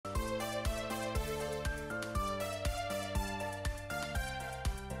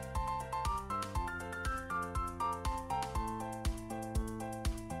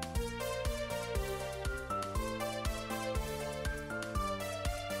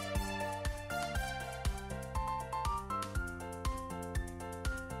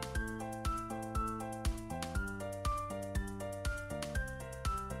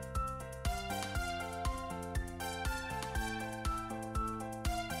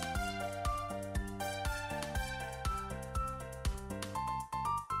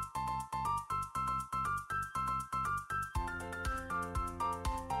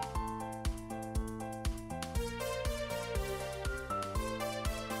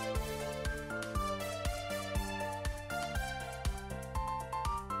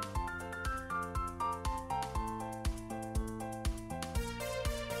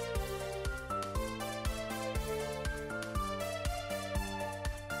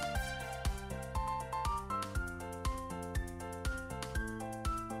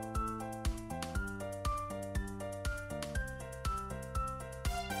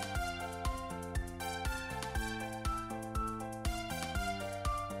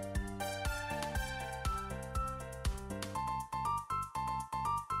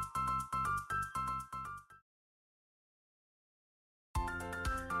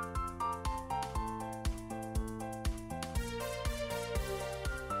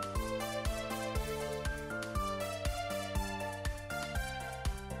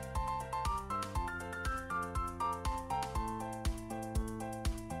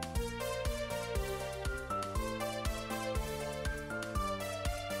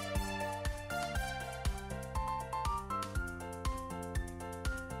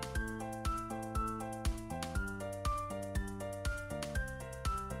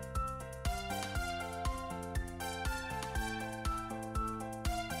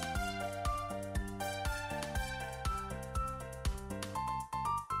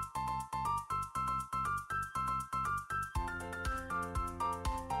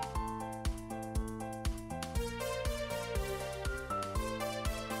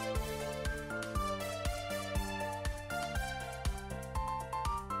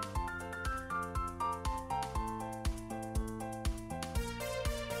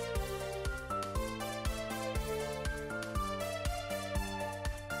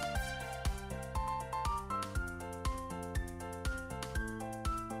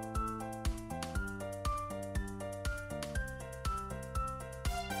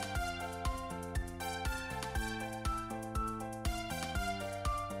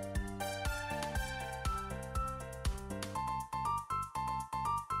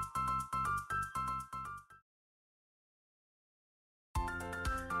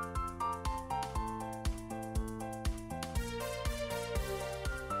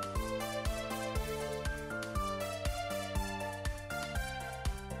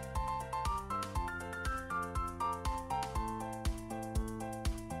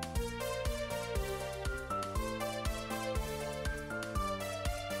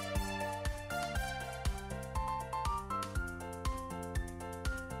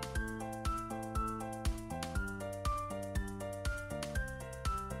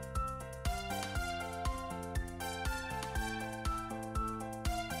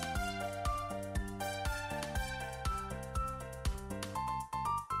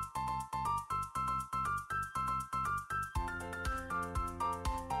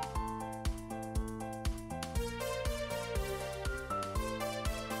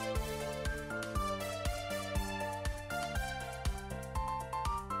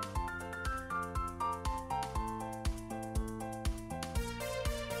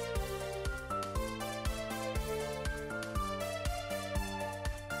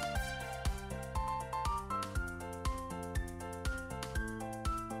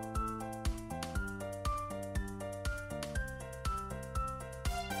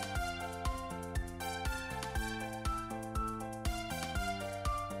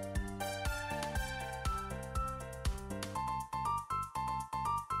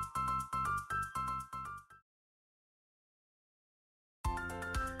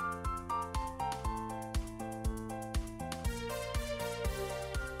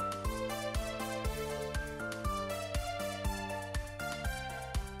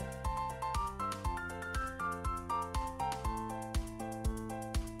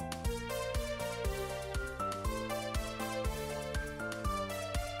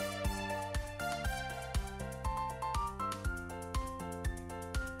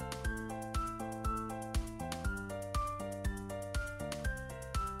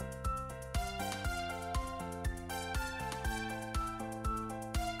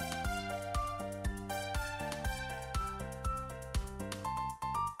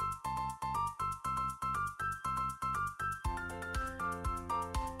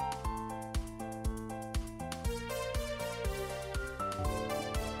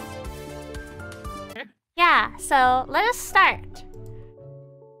Yeah, so let us start.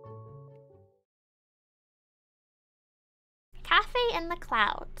 Cafe in the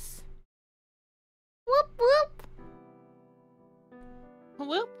clouds. Whoop whoop.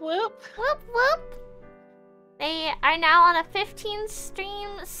 Whoop whoop. Whoop whoop. They are now on a 15 stream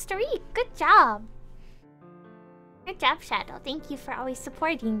streak. Good job. Good job, Shadow. Thank you for always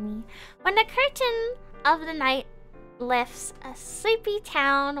supporting me. When the curtain of the night lifts, a sleepy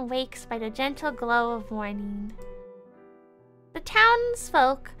town wakes by the gentle glow of morning. The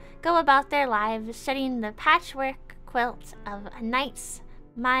townsfolk go about their lives, studying the patchwork quilt of a night's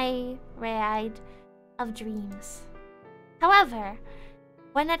myriad of dreams. However,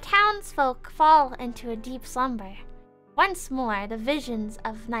 when the townsfolk fall into a deep slumber, once more the visions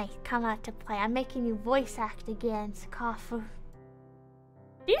of night come out to play. I'm making you voice act again, Sakafu.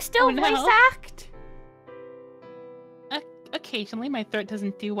 Do you still voice act? Occasionally, my throat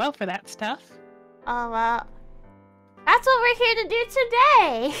doesn't do well for that stuff. Oh well. That's what we're here to do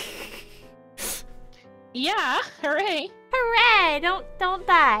today! Yeah, hooray! Hooray! Don't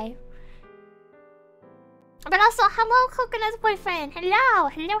die. But also, hello, Coconut's boyfriend. Hello,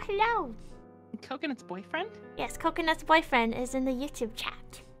 hello, hello. Coconut's boyfriend? Yes, Coconut's boyfriend is in the YouTube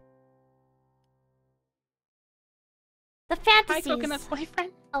chat. The fantasies Hi, Coconut's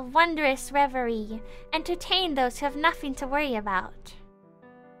boyfriend. A wondrous reverie. Entertain those who have nothing to worry about.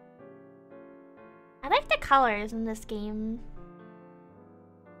 I like the colors in this game.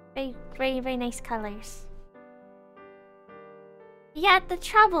 Very, very, very nice colors. Yet the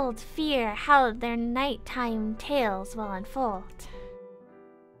troubled fear how their nighttime tales will unfold.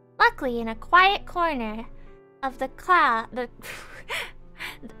 Luckily, in a quiet corner of the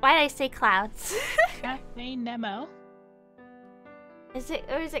why did I say clouds? Cafe Nemo. Is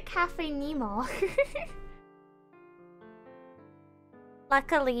it Cafe Nemo?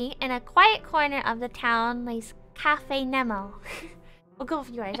 Luckily, in a quiet corner of the town lays Cafe Nemo. We'll go with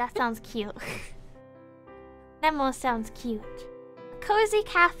yours, that sounds cute. Nemo sounds cute. A cozy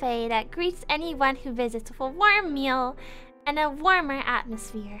cafe that greets anyone who visits with a warm meal and a warmer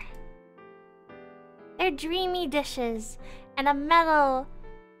atmosphere. Their dreamy dishes and a mellow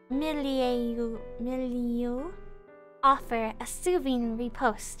milieu offer a soothing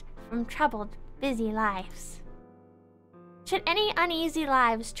repose from troubled, busy lives. Should any uneasy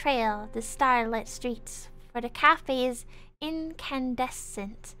lives trail the starlit streets for the cafe's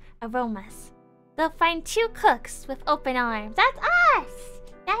incandescent aromas, they'll find two cooks with open arms. That's us!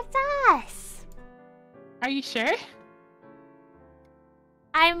 That's us! Are you sure?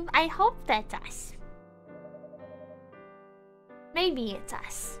 I hope that's us. Maybe it's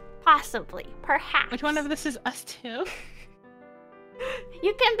us. Possibly. Perhaps. Which one of this is us too?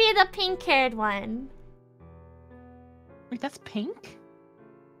 You can be the pink-haired one. Wait, that's pink?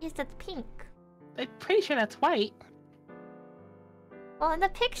 Yes, that's pink. I'm pretty sure that's white. Well, in the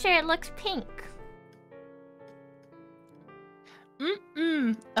picture, it looks pink.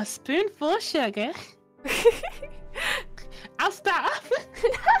 A spoonful of sugar. I'll stop.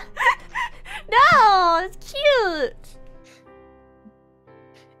 No, it's cute.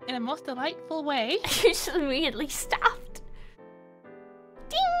 In a most delightful way. You just immediately stopped.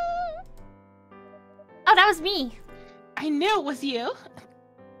 Ding! Oh, that was me. I knew it was you.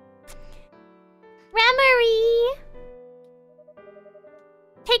 Remery!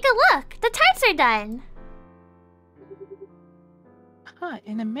 Take a look. The tarts are done. Huh,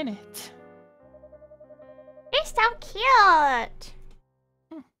 in a minute. They're so cute.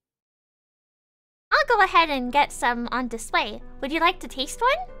 I'll go ahead and get some on display. Would you like to taste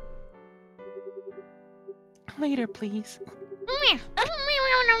one? Later, please.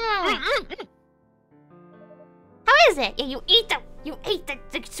 How is it? Yeah, you ate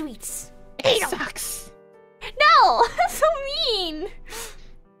the sweets. It sucks. No, that's so mean.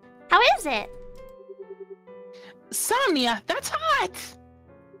 How is it? Sonia, that's hot.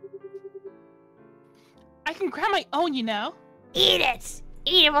 I can grab my own, you know. Eat it.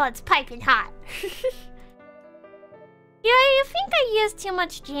 Eat it while it's piping hot. You think I used too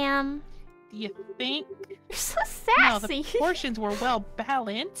much jam? Do you think? You're so No, sassy. the portions were well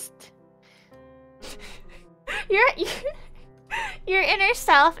balanced. Your inner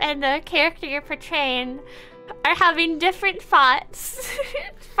self and the character you're portraying are having different thoughts,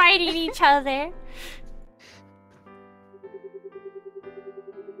 fighting each other.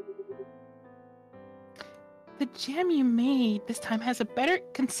 The jam you made this time has a better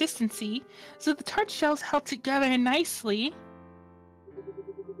consistency, so the tart shells held together nicely.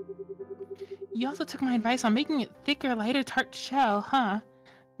 You also took my advice on making it thicker, lighter tart shell, huh?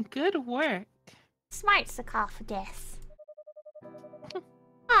 Good work. Smart, Sarcophagus.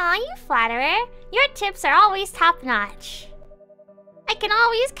 Aw, Aw, you flatterer. Your tips are always top-notch. I can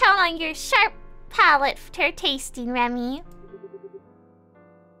always count on your sharp palate for tasting, Remy.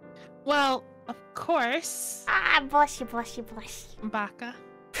 Well, of course. Ah, blushy, blushy, blushy. Baka.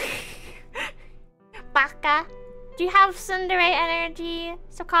 Baka. Do you have tsundere energy,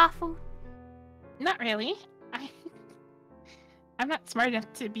 Sokafu? Not really. I'm not smart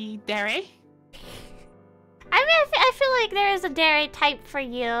enough to be dere. I feel like there is a dere type for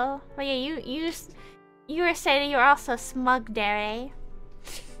you. But yeah, you were saying you're also smug dere.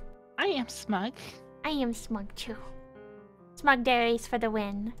 I am smug. I am smug too. Smug deres for the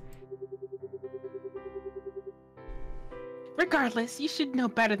win. Regardless, you should know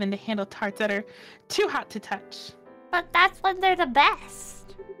better than to handle tarts that are too hot to touch. But that's when they're the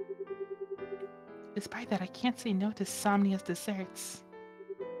best. Despite that, I can't say no to Somnia's desserts.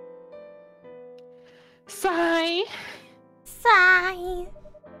 Sigh! Sigh!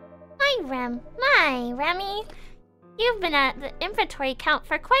 My Remy. You've been at the inventory count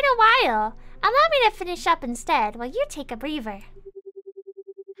for quite a while. Allow me to finish up instead while you take a breather.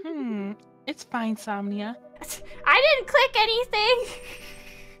 It's fine, Somnia. I didn't click anything!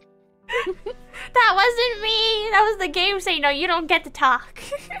 That wasn't me! That was the game saying, no, you don't get to talk.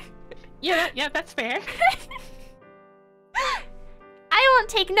 Yeah, that's fair. I won't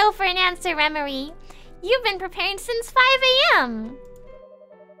take no for an answer, Remery. You've been preparing since 5 AM.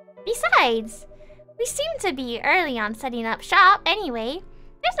 Besides, we seem to be early on setting up shop anyway.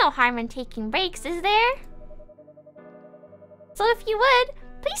 There's no harm in taking breaks, is there? So if you would,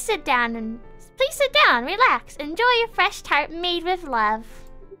 please sit down, relax, enjoy your fresh tart made with love.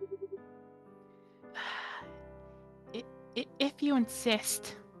 If you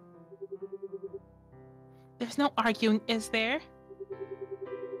insist. There's no arguing, is there?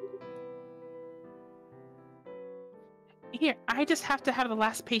 Here, I just have to have the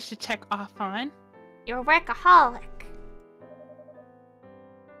last page to check off on. You're a workaholic.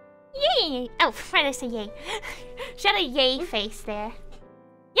 Yay! Oh, why did I say yay? She had a yay face there.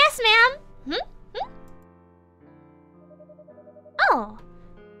 Yes, ma'am! Oh,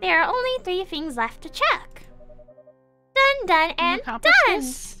 there are only 3 things left to check. Done, and done!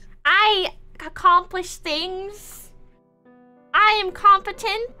 This? I accomplish things. I am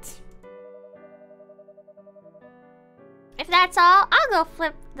competent. If that's all, I'll go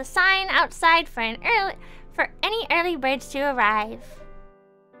flip the sign outside for any early birds to arrive.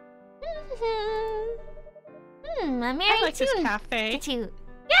 A merry I like tune. this cafe. Cute.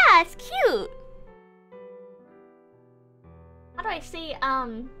 Yeah, it's cute. How do I say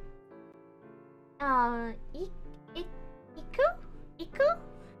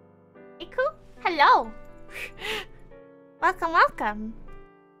Iku? Hello. Welcome. Welcome.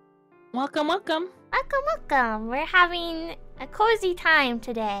 We're having a cozy time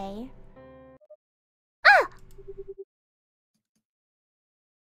today. Ah!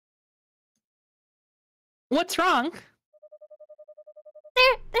 What's wrong?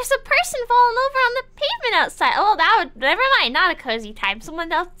 There's a person falling over on the pavement outside. Oh, never mind. Not a cozy time.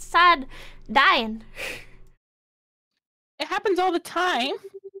 Someone outside dying. It happens all the time.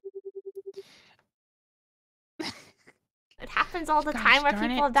 It happens all the Gosh, time where darn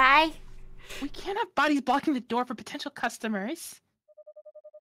people it. die. We can't have bodies blocking the door for potential customers.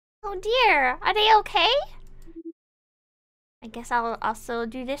 Oh dear. Are they okay? I guess I'll also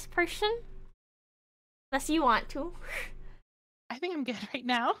do this person. Unless you want to. I think I'm good right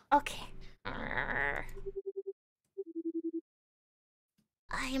now. Okay.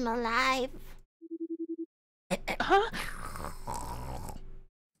 I'm alive. Huh?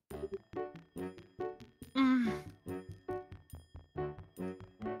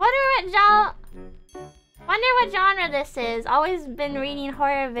 Wonder what genre this is. Always been reading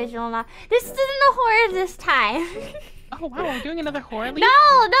horror visual novel. This isn't a horror this time. Oh wow, we're doing another horror leaf?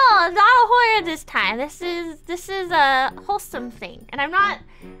 No, not a horror this time. This is a wholesome thing, and I'm not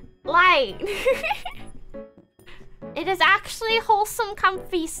lying. It is actually wholesome,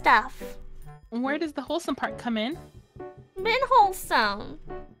 comfy stuff. Where does the wholesome part come in? Been wholesome.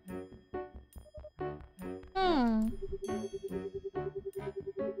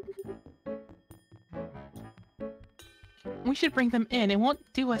 We should bring them in. It won't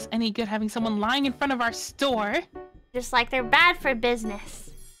do us any good having someone lying in front of our store. Just like they're bad for business.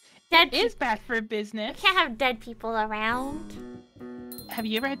 It is bad for business. You can't have dead people around. Have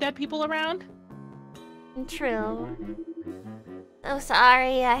you ever had dead people around? True. So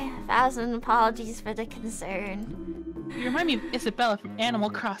sorry. 1,000 apologies for the concern. You remind me of Isabella from Animal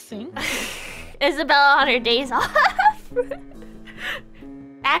Crossing. Isabella on her days off.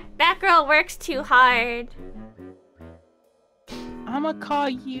 That girl works too hard. I'm gonna call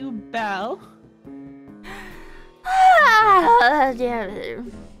you Belle.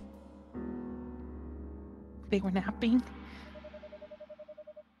 They were napping.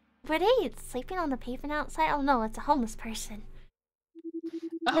 Were they sleeping on the pavement outside? Oh no, it's a homeless person.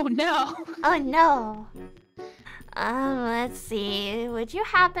 Oh no. Oh no. Let's see. Would you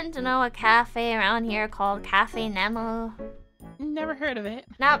happen to know a cafe around here called Cafe Nemo? Never heard of it.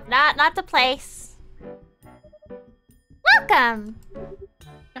 Nope, not the place. Welcome!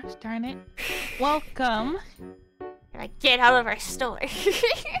 Gosh darn it. Welcome. You're like, get out of our store.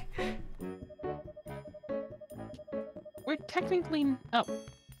 We're technically... Oh.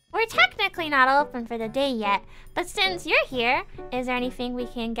 We're technically not open for the day yet, but since you're here, is there anything we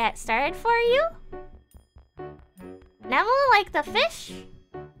can get started for you? Nemo like the fish?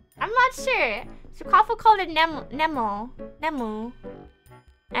 I'm not sure. Sukafu called it Nemo.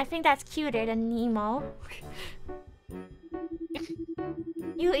 I think that's cuter than Nemo.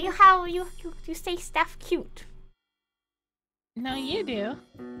 You say stuff cute. No, you do.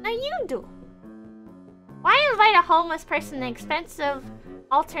 No, you do. Why invite a homeless person an expensive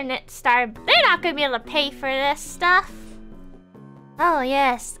alternate star? They're not gonna be able to pay for this stuff. Oh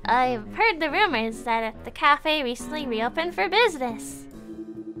yes, I've heard the rumors that the cafe recently reopened for business.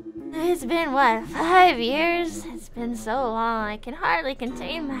 It's been, what, 5 years? It's been so long, I can hardly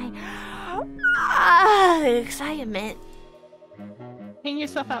contain my excitement. Hang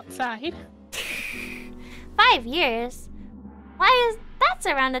yourself outside. 5 years? Why is that's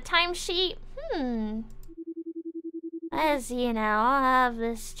around a timesheet? Let's see now, I'll have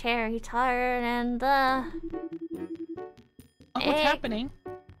this cherry tart and the... Oh, what's happening?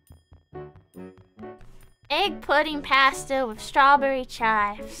 Egg pudding pasta with strawberry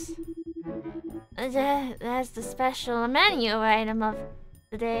chives. That's the special menu item of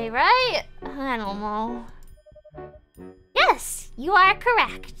the day, right? I don't know. Yes, you are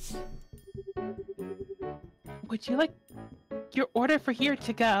correct. Would you like your order for here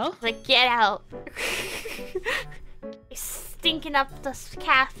to go? Like, get out. You're stinking up the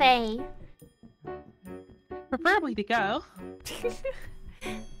cafe. Preferably to go.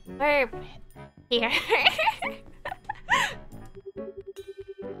 We're here.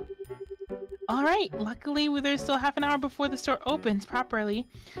 Alright, luckily there's still half an hour before the store opens properly,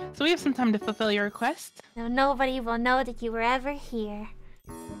 so we have some time to fulfill your request. Now nobody will know that you were ever here.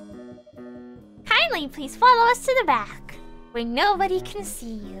 Kindly please follow us to the back, where nobody can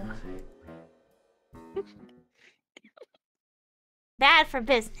see you. Bad for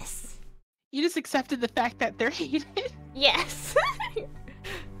business. You just accepted the fact that they're hated? Yes.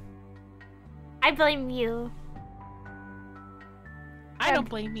 I blame you. I don't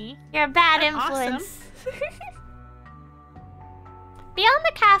blame me. You're a bad I'm influence. Awesome. Beyond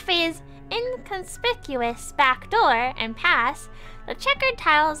the cafe's inconspicuous back door and pass, the checkered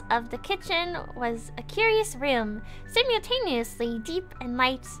tiles of the kitchen was a curious room, simultaneously deep and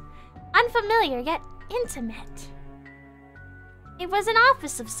light, unfamiliar yet intimate. It was an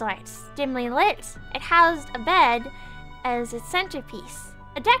office of sorts, dimly lit. It housed a bed as its centerpiece,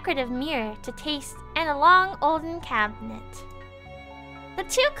 a decorative mirror to taste, and a long olden cabinet. The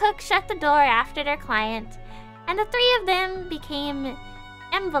two cooks shut the door after their client, and the three of them became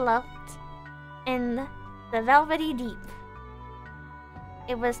enveloped in the velvety deep.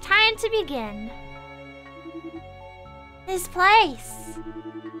 It was time to begin. This place!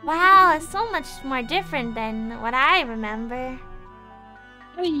 Wow, it's so much more different than what I remember.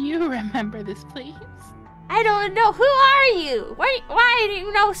 How do you remember this place? I don't know. Who are you? Why do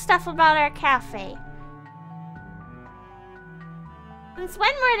you know stuff about our cafe? Since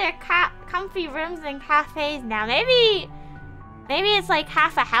when were there comfy rooms in cafes now? Maybe it's like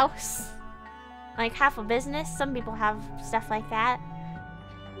half a house. Like half a business. Some people have stuff like that.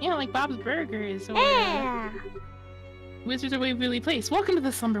 Yeah, like Bob's Burgers or yeah. Wizards of Waverly Place. Welcome to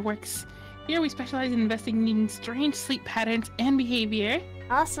the Slumber Works. Here we specialize in investigating strange sleep patterns and behavior.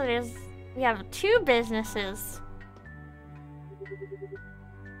 Also, we have 2 businesses.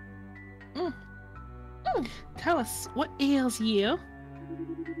 Tell us, what ails you?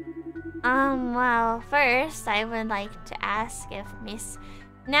 Well, first, I would like to ask if Miss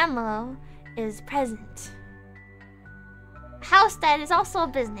Nemo is present. House that is also a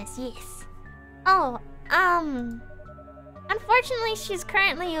business, yes. Oh, unfortunately, she's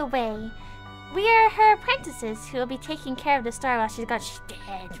currently away. We are her apprentices who will be taking care of the store while she's gone. She's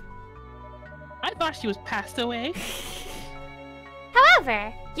dead. I thought she was passed away.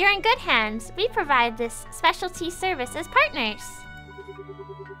 However, you're in good hands. We provide this specialty service as partners.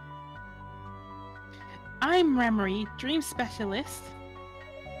 I'm Remery, dream specialist.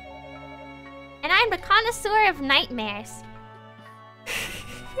 And I'm the connoisseur of nightmares.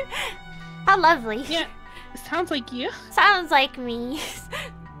 How lovely. Yeah, sounds like you. Sounds like me.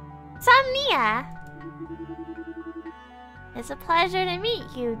 Somnia. It's a pleasure to meet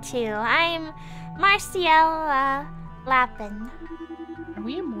you two. I'm Marciel Lapin. Are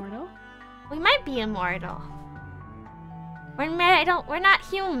we immortal? We might be immortal. We're not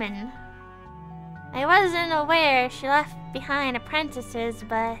human. I wasn't aware she left behind apprentices,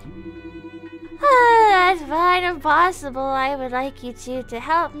 but that's fine if possible. I would like you two to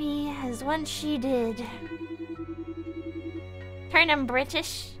help me as once she did. Turn him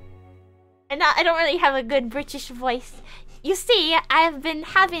British. And I don't really have a good British voice. You see, I've been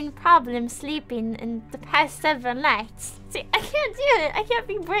having problems sleeping in the past several nights. See, I can't do it. I can't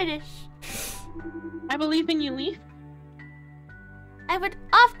be British. I believe in you, Leaf. I would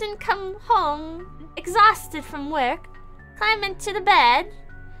often come home, exhausted from work, climb into the bed,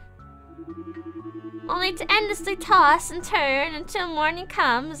 only to endlessly toss and turn until morning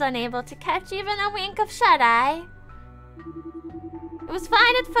comes, unable to catch even a wink of shut-eye. It was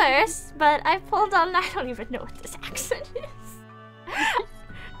fine at first, but I pulled on... I don't even know what this accent is.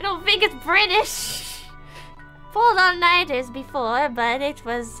 I don't think it's British. Pulled all-nighters before, but it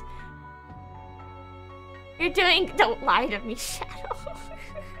was... You're doing... Don't lie to me, Shadow.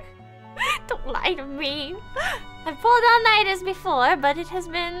 Don't lie to me. I've pulled all-nighters before, but it has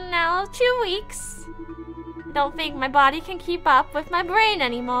been now 2 weeks. I don't think my body can keep up with my brain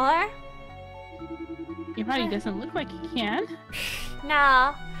anymore. Your body doesn't look like it can.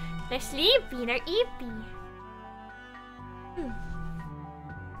 No, they're sleepy, they're eepy. It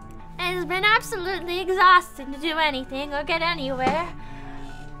has been absolutely exhausting to do anything or get anywhere.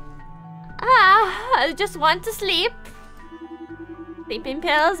 I just want to sleep. Sleeping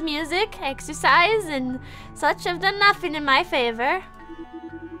pills, music, exercise, and such have done nothing in my favor.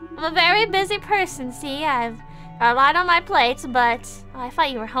 I'm a very busy person, see? I've got a lot on my plate, but... Oh, I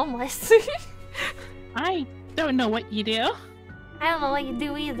thought you were homeless. I don't know what you do. I don't know what you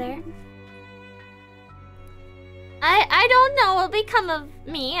do either. I don't know what'll become of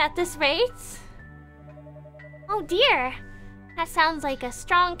me at this rate. Oh dear. That sounds like a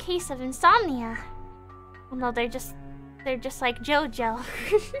strong case of insomnia. Oh no, they're just like JoJo.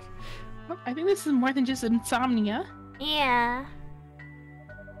 Well, I think this is more than just insomnia. Yeah.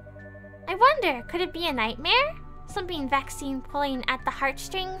 I wonder, could it be a nightmare? Something vaccine pulling at the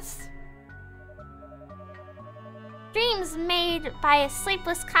heartstrings? Dreams made by a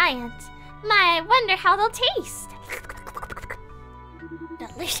sleepless client. I wonder how they'll taste.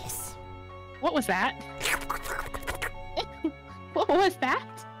 Delicious. What was that? What was that?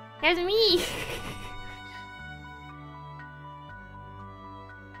 There's me.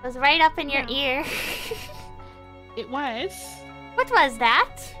 It was right up in your ear. It was. What was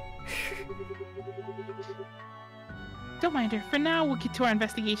that? Don't mind her. For now, we'll get to our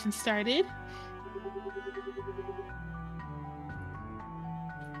investigation started.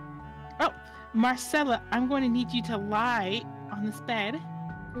 Oh, Marcella, I'm going to need you to lie on this bed.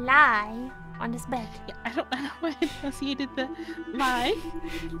 Lie on this bed. Yeah, I don't know why I associated the lie.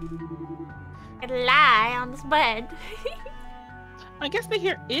 Lie on this bed. I guess the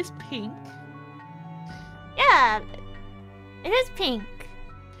hair is pink. Yeah, it is pink.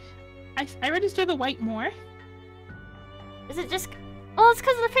 I register the white more. Is it just... Well, it's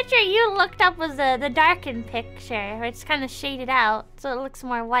because the picture you looked up was the darkened picture, where it's kind of shaded out, so it looks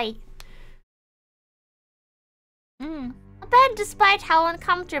more white. A bed, despite how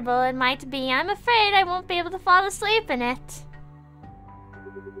uncomfortable it might be, I'm afraid I won't be able to fall asleep in it.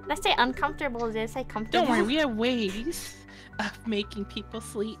 Did I say uncomfortable? Did I say comfortable? Don't worry, we have ways of making people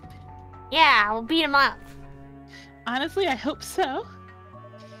sleep. Yeah, we'll beat them up. Honestly, I hope so.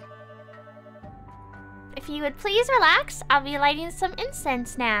 If you would please relax, I'll be lighting some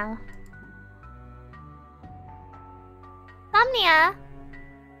incense now. Somnia!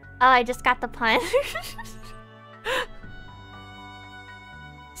 Oh, I just got the pun.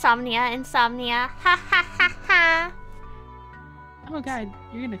 Somnia, insomnia. Ha ha ha ha. Oh god,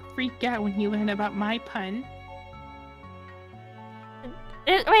 you're gonna freak out when you learn about my pun.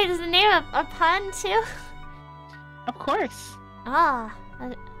 Wait, is the name a pun too? Of course. Ah,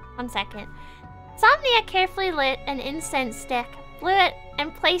 1 second. Somnia carefully lit an incense stick, blew it,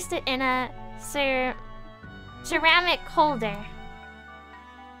 and placed it in a ceramic holder.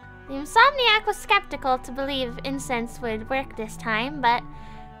 The insomniac was skeptical to believe incense would work this time, but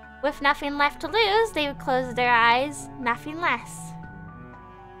with nothing left to lose, they would close their eyes, nothing less.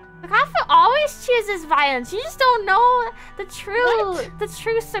 Sakafu always chooses violence. You just don't know the true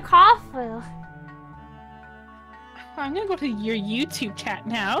Sakafu. I'm gonna go to your YouTube chat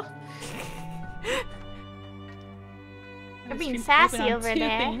now. You're being sassy over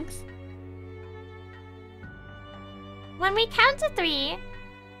there. Things. When we count to 3,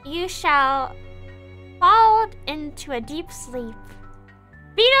 you shall fall into a deep sleep.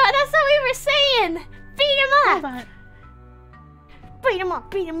 Beat him! That's what we were saying! Beat him up! Hold on. Beat him up,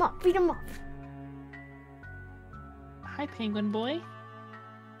 beat him up, beat him up. Hi, penguin boy.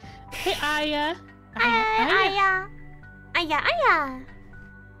 Hey, Aya. Aya.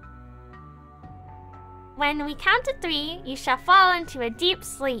 When we count to 3, you shall fall into a deep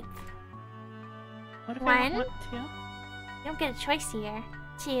sleep. What if 1. I don't want to? You don't get a choice here.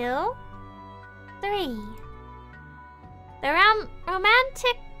 2, 3. The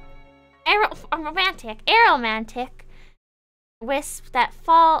aromantic wisp that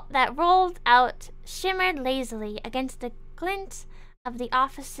rolled out shimmered lazily against the glint of the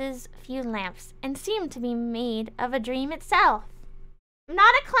office's few lamps and seemed to be made of a dream itself. I'm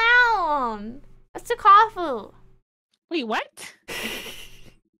not a clown. That's a Kafu. Wait, what?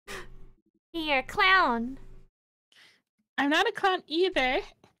 You're a clown. I'm not a clown either.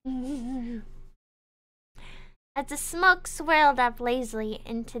 As the smoke swirled up lazily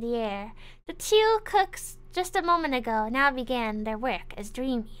into the air, the 2 cooks just a moment ago now began their work as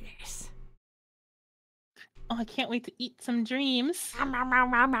dream eaters. Oh, I can't wait to eat some dreams.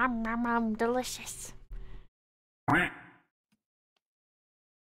 Delicious.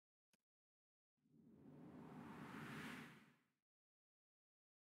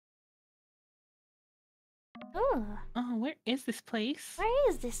 Ooh. Oh, where is this place? Where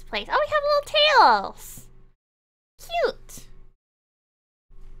is this place? Oh, we have little tails. Cute.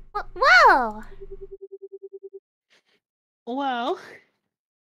 Whoa. Whoa.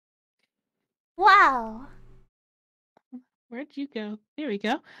 Wow. Where'd you go? There we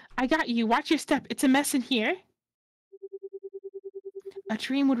go. I got you. Watch your step. It's a mess in here. A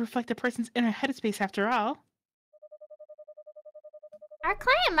dream would reflect a person's inner headspace after all. Our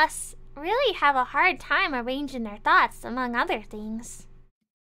client must really have a hard time arranging their thoughts, among other things.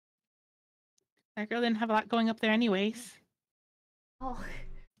 That girl didn't have a lot going up there anyways. Oh.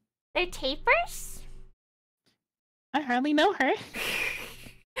 They're tapers? I hardly know her. Is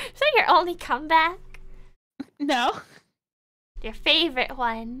that your only comeback? No. Your favorite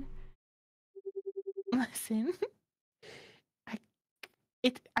one. Listen.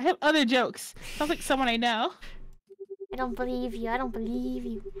 I have other jokes. Sounds like someone I know. I don't believe you. I don't believe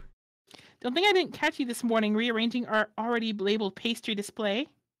you. Don't think I didn't catch you this morning rearranging our already labeled pastry display.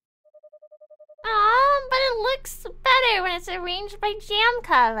 Aw, but it looks better when it's arranged by jam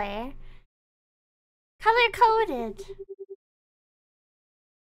color. Color-coded.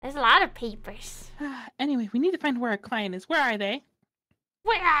 There's a lot of papers. Anyway, we need to find where our client is. Where are they?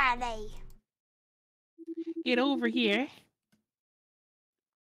 Where are they? Get over here.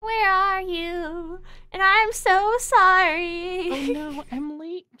 Where are you? And I'm so sorry. Oh no, I'm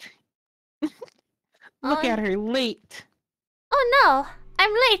late. Look at her, late. Oh no,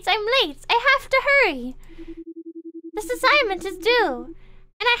 I'm late. I have to hurry. This assignment is due.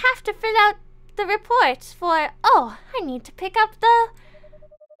 And I have to fill out the report for... Oh, I need to pick up the...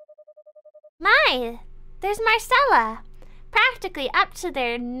 There's Marcella. Practically up to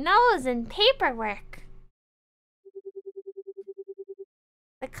their nose in paperwork.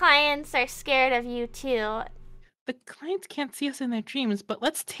 The clients are scared of you too. The clients can't see us in their dreams, but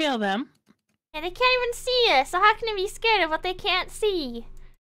let's tail them. And they can't even see us, so how can they be scared of what they can't see?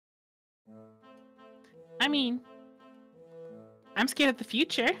 I mean, I'm scared of the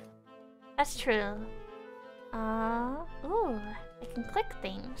future. That's true. Ooh, I can click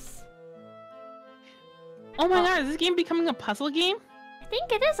things. Oh my god, is this game becoming a puzzle game? I think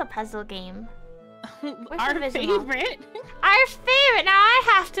it is a puzzle game. Our favorite. Our favorite! Now I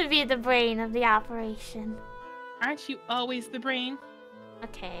have to be the brain of the operation. Aren't you always the brain?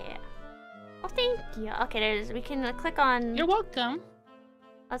 Okay. Oh, thank you. Okay, we can click on... You're welcome.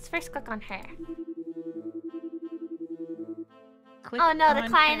 Let's first click on her. Click oh no, the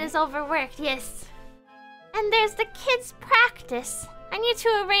client her. is overworked, yes. And there's the kids' practice. I need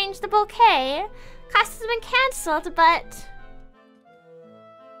to arrange the bouquet. Class has been cancelled, but...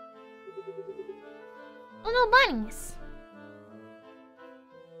 Oh, no bunnies.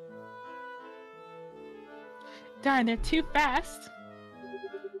 Darn, they're too fast.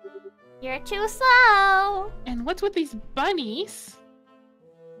 You're too slow. And what's with these bunnies?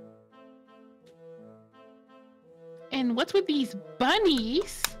 And what's with these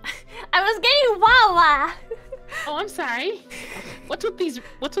bunnies? I was getting Wawa. Oh, I'm sorry. What's with these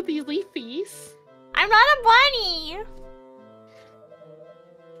leafies? I'm not a bunny.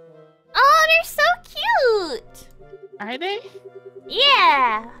 Oh, they're so cute. Are they?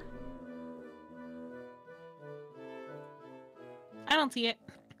 Yeah. I don't see it.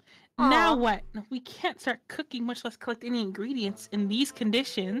 Aw. Now what? We can't start cooking, much less collect any ingredients in these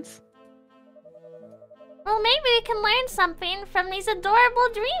conditions. Well, maybe we can learn something from these adorable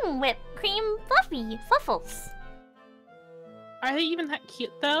dream whipped cream fluffles. Are they even that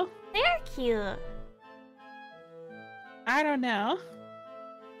cute, though? They're cute. I don't know.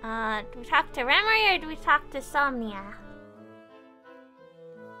 Do we talk to Remory or do we talk to Somnia?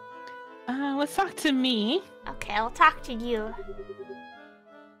 Let's talk to me. Okay, I'll talk to you.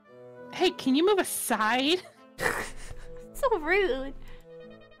 Hey, can you move aside? So rude.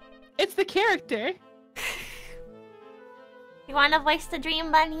 It's the character. You want to voice the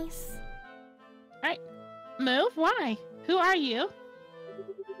dream bunnies? Alright. Move? Why? Who are you?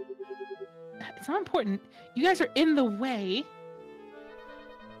 It's not important. You guys are in the way.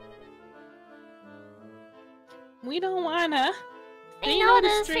 We don't wanna. They know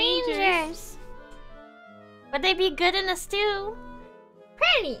the strangers. Would they be good in a stew?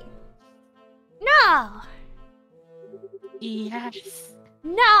 Pretty. No. Yes.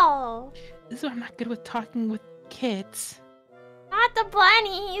 No. This is why I'm not good with talking with kids. Not the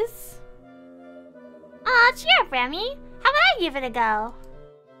bunnies. Aw, cheer up, Remy. How about I give it a go?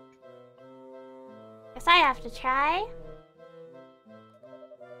 Guess I have to try.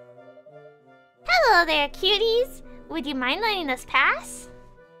 Hello there, cuties. Would you mind letting us pass?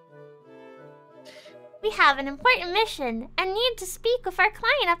 We have an important mission and need to speak with our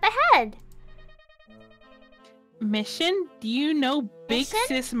client up ahead. Mission? Do you know Big Mission?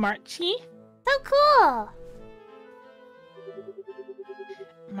 Sis Marchie? So cool.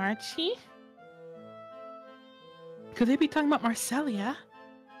 Marchie? Could they be talking about Marcelia?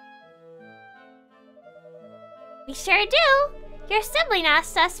 We sure do. Your sibling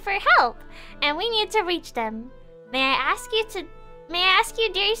asked us for help, and we need to reach them. May I ask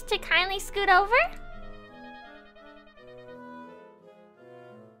you, dears, to kindly scoot over?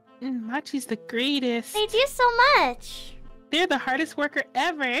 Marchie's the greatest. They do so much. They're the hardest worker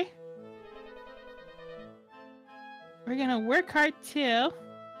ever. We're gonna work hard too.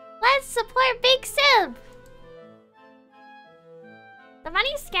 Let's support Big Sib. The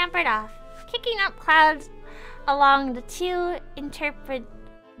bunny scampered off, kicking up clouds along the two interpret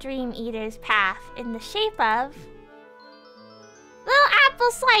dream eaters' path in the shape of little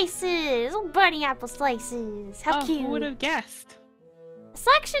apple slices, little bunny apple slices. How cute! Who would have guessed? A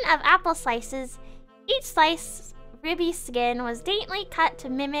selection of apple slices, each slice ribby skin was daintily cut to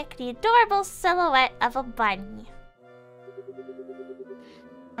mimic the adorable silhouette of a bunny.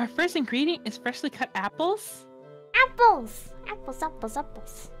 Our first ingredient is freshly cut apples. Apples! Apples, apples,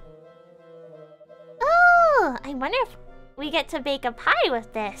 apples. Oh, I wonder if we get to bake a pie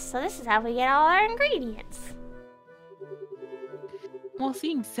with this. So this is how we get all our ingredients. We'll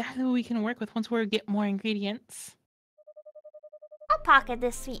see exactly what we can work with once we get more ingredients. I'll pocket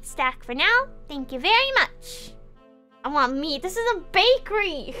this sweet stack for now. Thank you very much. I want meat. This is a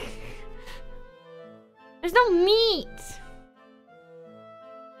bakery. There's no meat.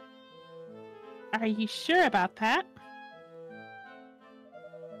 Are you sure about that?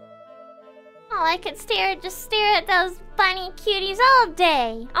 Oh, I could just stare at those bunny cuties all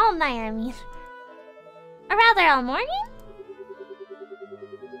day. All night, I mean. Or rather, all morning?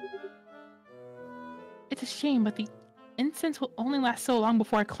 It's a shame, but the incense will only last so long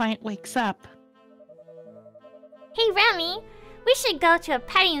before our client wakes up. Hey, Remy. We should go to a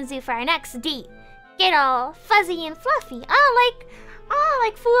petting zoo for our next date. Get all fuzzy and fluffy.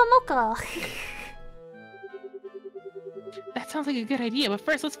 like Fuamoko. That sounds like a good idea, but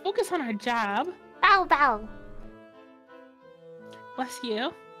first let's focus on our job. Bow bow. Bless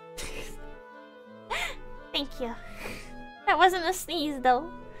you. Thank you. That wasn't a sneeze, though.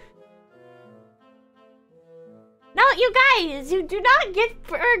 No, you guys! You do not get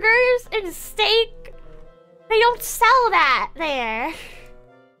burgers and steak. They don't sell that there.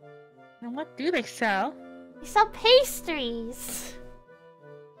 And what do they sell? They sell pastries.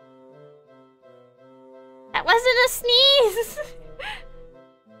 That wasn't a sneeze!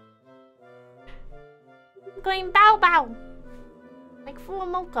 Going bow bow. Like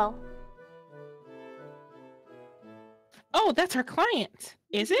Fuamoko. Oh, that's our client.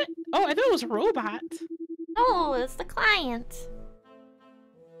 Is it? Oh, I thought it was a robot. No, it's the client.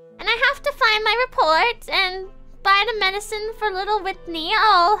 And I have to find my report and buy the medicine for little Whitney.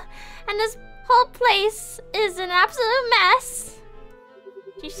 Oh, and this whole place is an absolute mess.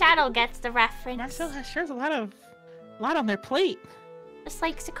 Shadow gets the reference. Marcel has a lot on their plate. Just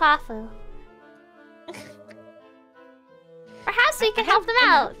like Sukafu. Perhaps we can help them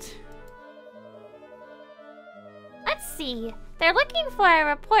out. Let's see. They're looking for a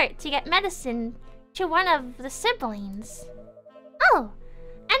report to get medicine to one of the siblings. Oh,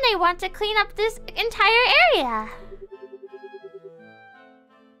 and they want to clean up this entire area.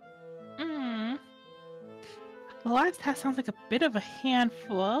 The last task sounds like a bit of a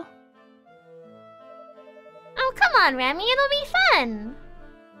handful. Oh, come on, Remy, it'll be fun.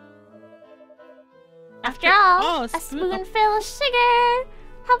 After all, a spoonful of sugar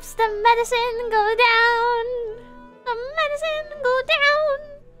helps the medicine go down. The medicine go down.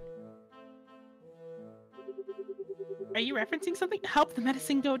 Are you referencing something? Help the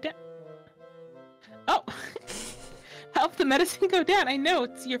medicine go down. Oh. Help the medicine go down. I know,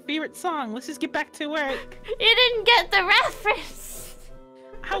 it's your favorite song. Let's just get back to work. You didn't get the reference.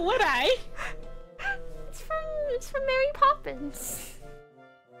 How would I? It's from Mary Poppins.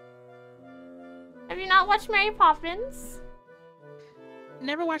 Have you not watched Mary Poppins?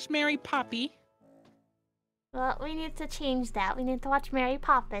 Never watched Mary Poppy. Well, we need to change that. We need to watch Mary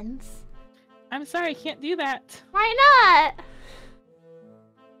Poppins. I'm sorry, I can't do that. Why not?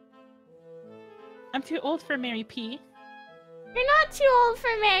 I'm too old for Mary P. You're not too old for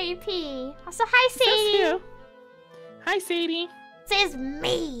Mary P. Also, hi, Sadie. Says who? Hi, Sadie. Says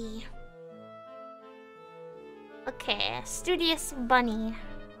me. Okay, Studious Bunny.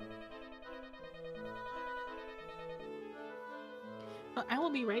 Well, I will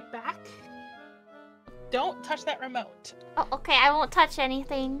be right back. Don't touch that remote. Oh, okay, I won't touch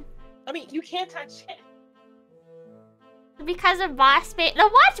anything. I mean, you can't touch it. Because of Boss Baby.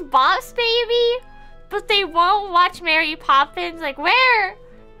 They'll watch Boss Baby, but they won't watch Mary Poppins. Like, where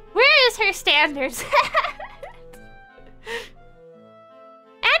is her standards?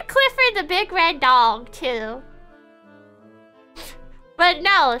 And Clifford the Big Red Dog, too. But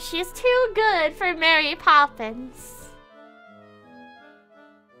no, she's too good for Mary Poppins.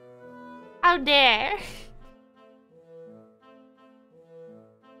 How dare.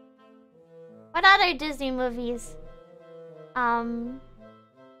 What other Disney movies? Can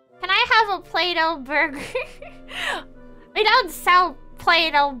I have a Play-Doh burger? We don't sell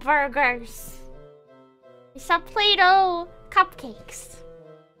Play-Doh burgers. We sell Play-Doh cupcakes.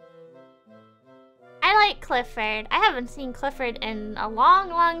 I like Clifford. I haven't seen Clifford in a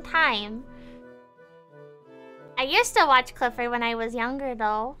long time. I used to watch Clifford when I was younger,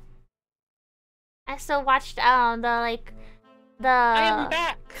 though. I still watched I am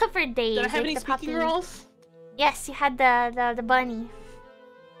back. Clifford days. Did I have like any speaking roles? Yes, you had the bunny.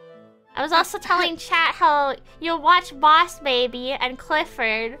 I was also telling chat how you'll watch Boss Baby and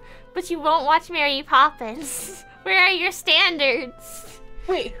Clifford, but you won't watch Mary Poppins. Where are your standards?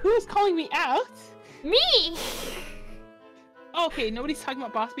 Wait, who's calling me out? Me! Okay, nobody's talking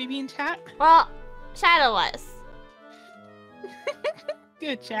about Boss Baby in chat? Well, Shadow was.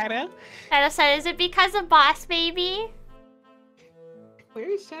 Good, Shadow. Shadow said, is it because of Boss Baby? Where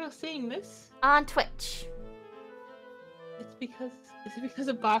is Shadow saying this? On Twitch. Is it because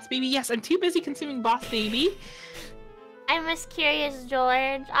of Boss Baby? Yes, I'm too busy consuming Boss Baby. I miss Curious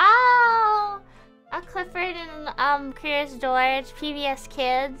George. Oh! Clifford and Curious George, PBS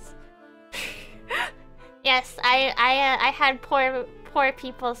Kids. Yes, I had poor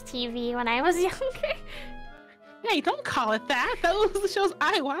people's TV when I was younger. Hey, don't call it that. That was the shows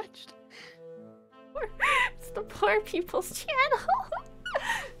I watched. It's the poor people's channel.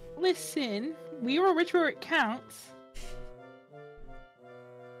 Listen, we were rich where it counts.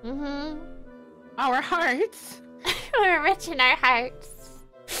 Mm-hmm. Our hearts. We're rich in our hearts.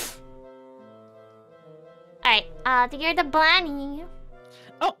 Alright, you're the bunny.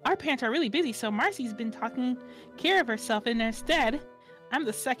 Oh, our parents are really busy, so Marcy's been taking care of herself in their stead. I'm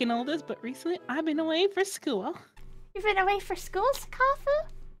the second oldest, but recently I've been away for school. You've been away for school, Sakafu?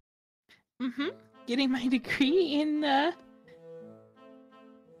 Mm-hmm. Getting my degree in,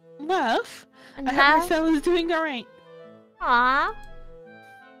 love. I hope Marcella's doing alright. Aww.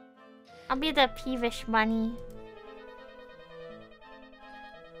 I'll be the peevish bunny.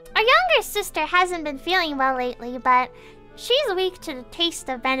 Our younger sister hasn't been feeling well lately, but she's weak to the taste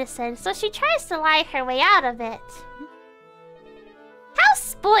of medicine, so she tries to lie her way out of it. How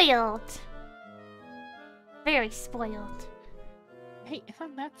spoiled! Very spoiled. Hey, it's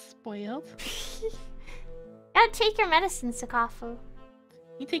not that spoiled. Gotta take your medicine, Sakafu.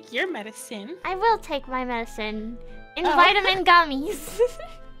 You take your medicine. I will take my medicine. In vitamin gummies.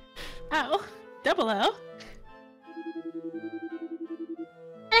 Oh, double O.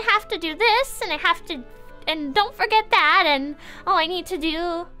 I have to do this, and I have to... And don't forget that, and all I need to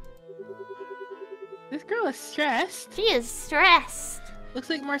do... This girl is stressed. She is stressed. Looks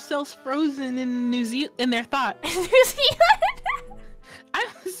like Marcel's frozen in New Zealand in their thoughts. New Zealand?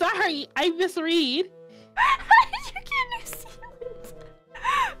 I'm sorry, I misread. How did you get New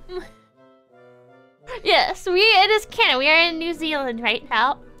Zealand? Yes, it is canon. We are in New Zealand right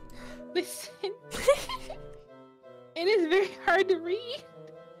now. Listen. It is very hard to read.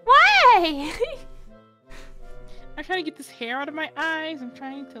 Why? I'm trying to get this hair out of my eyes. I'm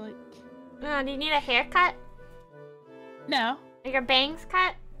trying to like... Oh, do you need a haircut? No. Are your bangs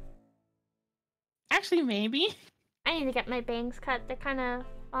cut? Actually, maybe. I need to get my bangs cut. They're kind of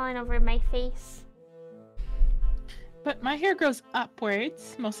falling over my face. But my hair grows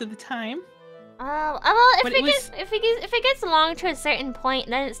upwards most of the time. Oh, well, But if it gets long to a certain point,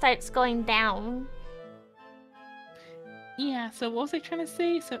 then it starts going down. Yeah, so what was I trying to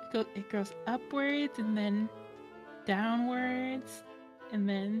say? So it goes upwards and then downwards and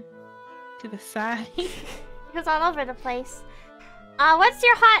then to the side. It goes all over the place. What's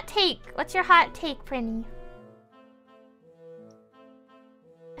your hot take? What's your hot take, Prinny?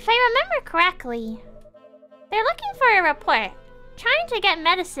 If I remember correctly, they're looking for a report, trying to get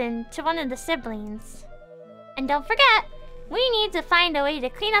medicine to one of the siblings. And don't forget, we need to find a way to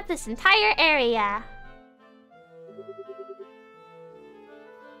clean up this entire area.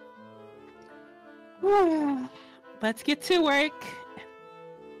 Let's get to work.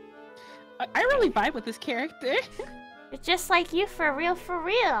 I really vibe with this character. It's just like you for real, for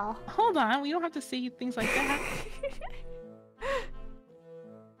real. Hold on, we don't have to say things like that.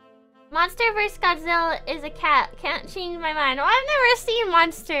 Monster vs. Godzilla is a cat. Can't change my mind. Well, I've never seen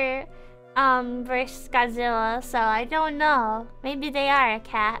Monster vs. Godzilla, so I don't know. Maybe they are a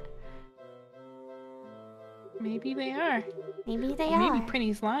cat. Maybe they are. Maybe they or are. Maybe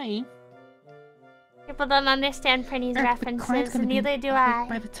Prinny's lying. People don't understand Prinny's references, and neither do I.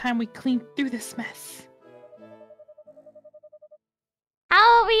 By the time we clean through this mess.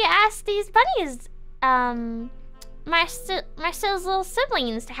 How about we ask these bunnies, Marcel's little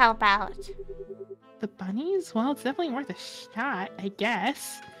siblings to help out? The bunnies? Well, it's definitely worth a shot, I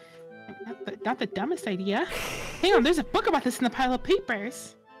guess. Not the dumbest idea. Hang on, there's a book about this in the pile of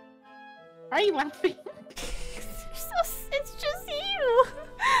papers. Why are you laughing? It's just you.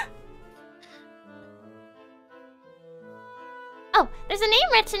 Oh, there's a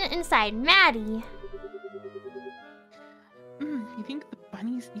name written inside. Maddie. You think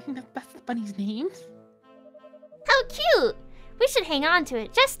that's the bunny's name? How cute! We should hang on to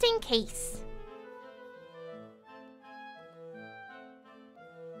it just in case.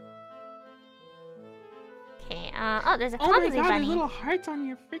 Okay, oh, there's a clumsy bunny. Oh my god, there's little hearts on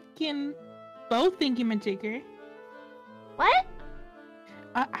your freaking bow thingy-majigger. What?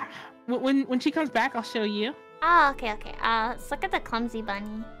 When she comes back, I'll show you. Oh, okay. Let's look at the clumsy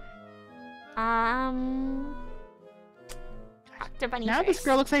bunny. Dr. Bunny now first. This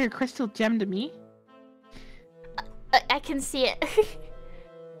girl looks like a crystal gem to me. I can see it.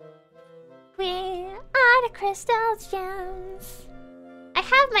 We are the crystal gems. I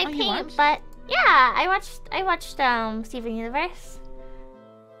have my paint, but yeah, I watched Steven Universe.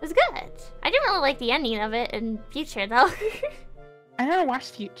 It was good. I didn't really like the ending of it in Future though. I never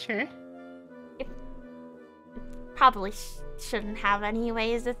watched Future. It probably shouldn't have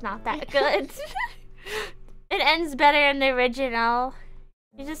anyways. It's not that good. It ends better in the original.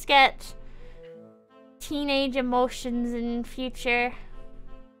 You just get teenage emotions in Future.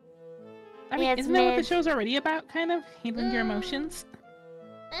 I mean, isn't that what the show's already about, kind of? Handling your emotions?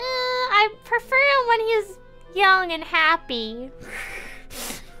 I prefer him when he's young and happy.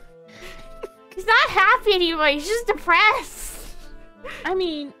 He's not happy anymore, he's just depressed. I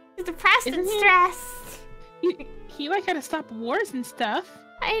mean... He's depressed and stressed. He like had to stop wars and stuff.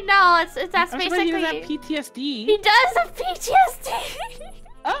 I know, that's basically... He does have PTSD. He does have PTSD!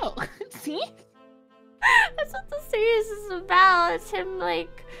 Oh, see? That's what the series is about. It's him,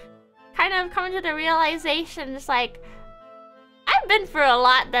 like, kind of coming to the realization, just like, I've been through a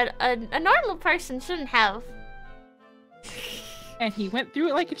lot that a normal person shouldn't have. And he went through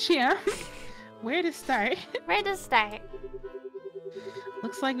it like a champ. Where to start? Where to start?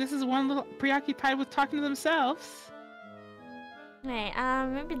 Looks like this is one little preoccupied with talking to themselves. Right,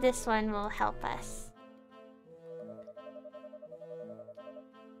 maybe this one will help us.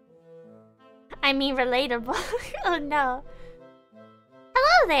 I mean, relatable. Oh no.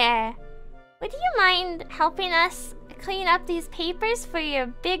 Hello there! Would you mind helping us clean up these papers for your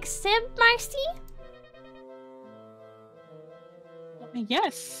big sib, Marcy?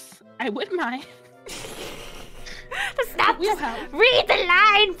 Yes, I would mind. Stop! We'll help. Read the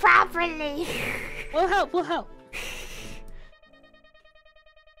line properly! We'll help.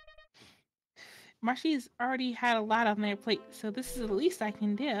 Marcy's already had a lot on their plate, so this is the least I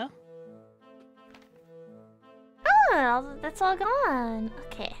can do. Oh, that's all gone.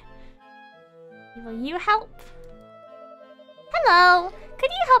 Okay. Will you help? Hello! could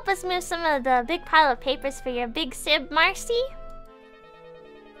you help us move some of the big pile of papers for your big sib, Marcy?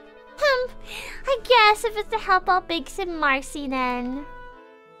 I guess if it's to help out Big Sib Marcy, then.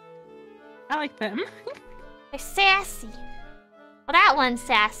 I like them. They're sassy. Well, that one's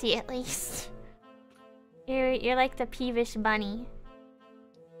sassy at least. You're like the peevish bunny.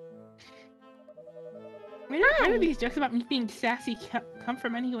 Where do these jokes about me being sassy come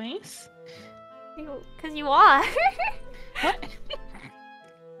from, anyways? Because you are. What?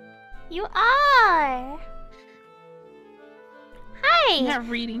 You are. Hi. You have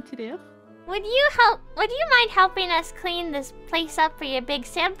reading to do. Would you mind helping us clean this place up for your big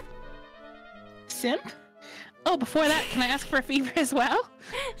simp? Simp? Oh, before that, can I ask for a favor as well?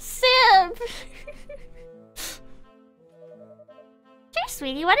 Simp! Sure,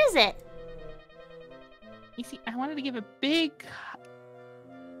 sweetie, what is it? You see, I wanted to give a big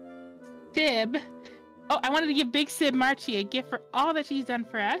Sib. Oh, I wanted to give Big Sib Marchie a gift for all that she's done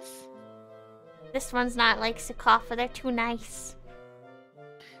for us. This one's not like Sakafa, they're too nice.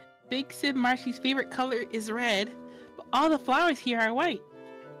 Big Sib Marchie's favorite color is red, but all the flowers here are white.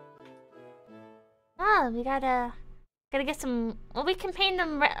 Oh, we gotta get some. Well, we can paint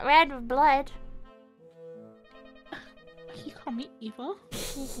them red with blood. You call me evil?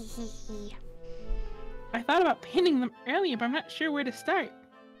 I thought about painting them earlier, but I'm not sure where to start.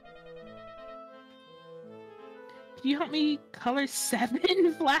 Can you help me color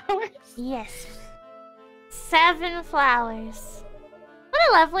 7 flowers? Yes. 7 flowers. What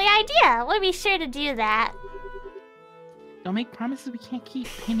a lovely idea. We'll be sure to do that. Don't make promises we can't keep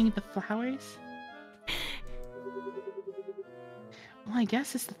painting the flowers. Well, I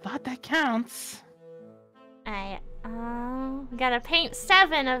guess it's the thought that counts. Alright, we gotta paint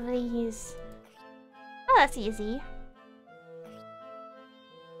 7 of these. Oh, that's easy.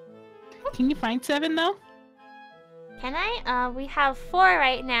 Can you find 7 though? Can I? We have 4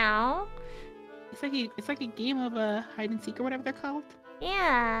 right now. It's like a game of hide and seek or whatever they're called.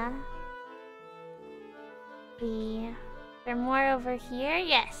 Yeah. There are more over here.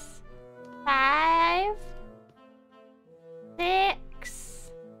 Yes. 5,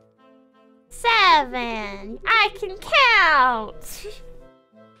 6, 7. I can count.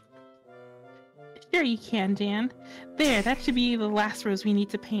 Sure you can, Dan. There, that should be the last rose we need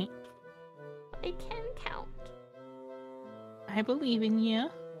to paint. I can count. I believe in you.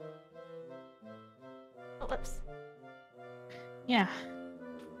 Oh, whoops. Yeah.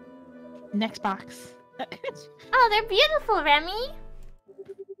 Next box. Oh, they're beautiful, Remy.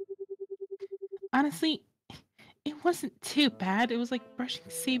 Honestly, it wasn't too bad. It was like brushing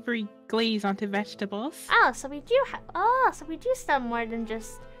savory glaze onto vegetables. Oh, so we do sell more than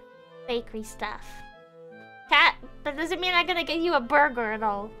just bakery stuff. Chat, that doesn't mean I'm gonna get you a burger at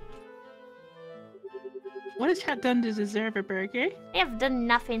all. What has Chat done to deserve a burger? They have done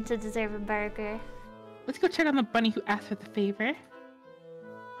nothing to deserve a burger. Let's go check on the bunny who asked for the favor.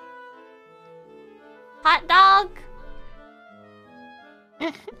 Hot dog?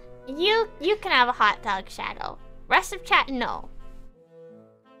 You can have a hot dog, Shadow. Rest of chat, no.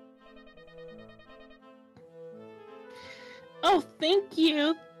 Oh, thank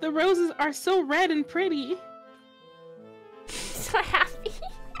you. The roses are so red and pretty. So happy.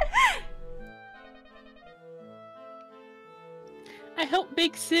 I hope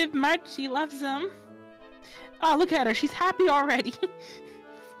Big Sib Marchie loves them. Oh, look at her. She's happy already.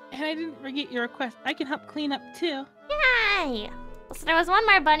 And I didn't forget your request. I can help clean up too. Yay! So there was one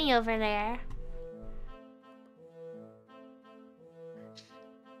more bunny over there.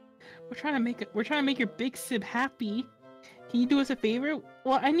 We're trying to make your Big Sib happy. Can you do us a favor?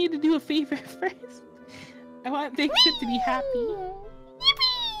 Well, I need to do a favor first. I want Big Sib to be happy.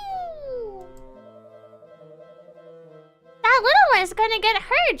 Yippee! That little one's gonna get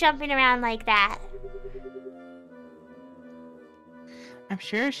hurt jumping around like that. I'm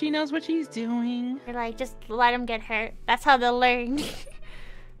sure she knows what she's doing. You're like, just let him get hurt. That's how they'll learn. Wee!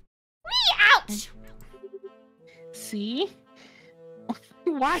 Ouch! See?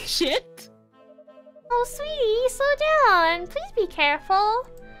 Watch it! Oh, sweetie, slow down. Please be careful.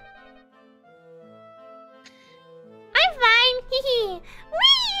 I'm fine. Hee hee.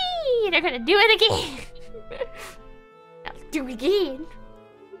 Wee! They're gonna do it again. I'll do it again.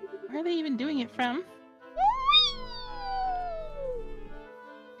 Where are they even doing it from? Wee!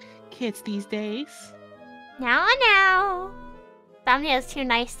 Kids these days. Now. Thumbnail's too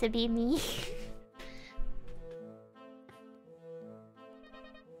nice to be me.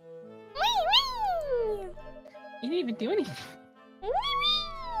 Wee! You didn't even do anything.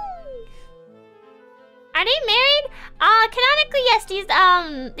 Are they married? Canonically, yes.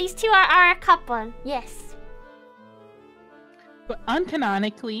 These two are a couple. Yes. But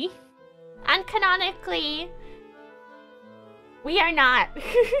uncanonically... Uncanonically... We are not.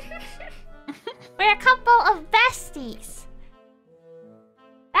 We're a couple of besties.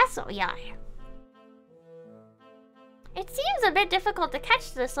 That's what we are. It seems a bit difficult to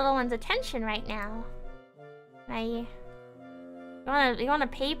catch this little one's attention right now. You want a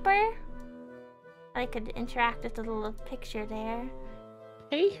paper? I could interact with the little picture there.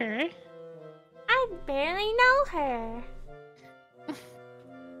 Hey, her. I barely know her.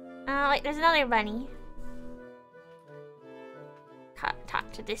 Oh, wait, there's another bunny.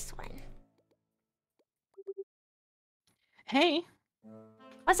 Talk to this one. Hey.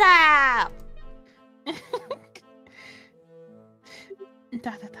 What's up?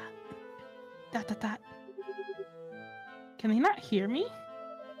 Dot, dot, dot. Dot, dot, dot. Can they not hear me?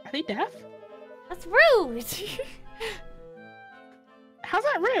 Are they deaf? That's rude. How's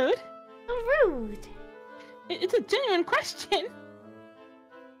that rude? So rude. It's a genuine question.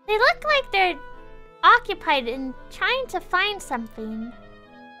 They look like they're occupied in trying to find something.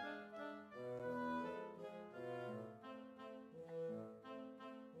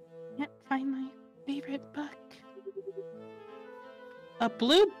 Can't find my favorite book. A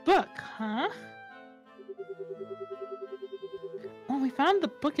blue book, huh? Well, we found the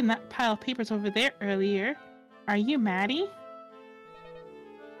book in that pile of papers over there earlier. Are you Maddie?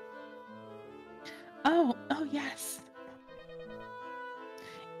 Oh yes.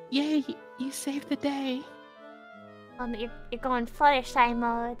 Yay, you saved the day. You're going Fluttershy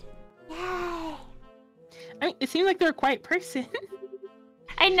mode. Yay! I mean, it seemed like they're a quiet person.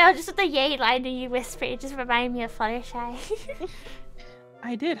 I know, just with the yay line that you whisper, it just reminded me of Fluttershy.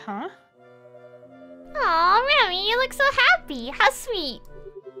 I did, huh? Aw, Remy, you look so happy. How sweet.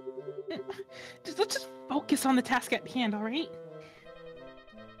 Let's just focus on the task at hand, alright?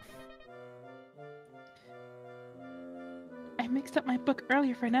 I mixed up my book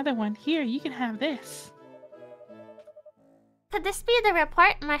earlier for another one. Here, you can have this. Could this be the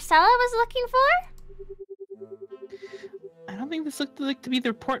report Marcella was looking for? I don't think this looked like to be the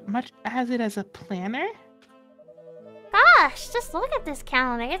report much as it as a planner. Gosh, just look at this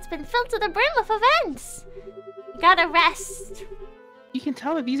calendar. It's been filled to the brim with events. You gotta rest. You can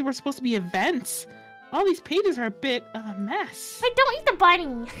tell that these were supposed to be events. All these pages are a bit of a mess. Wait, don't eat the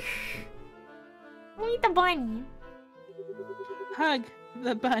bunny. Don't eat the bunny. Hug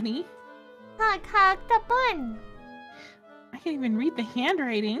the bunny. Hug the bun. I can't even read the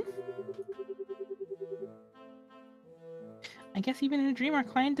handwriting. I guess even in a dream, our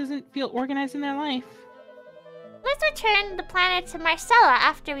client doesn't feel organized in their life. Let's return the planet to Marcella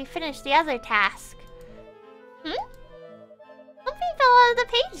after we finish the other task. Something fell out of the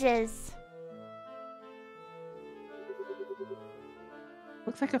pages.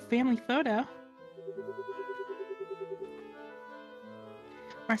 Looks like a family photo.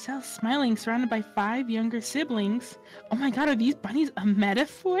 Marcel's smiling, surrounded by 5 younger siblings. Oh my god, are these bunnies a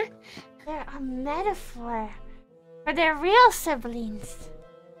metaphor? They're a metaphor for their real siblings.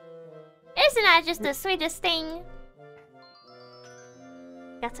 Isn't that just the sweetest thing?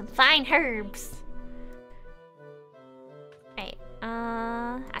 Got some fine herbs. Right,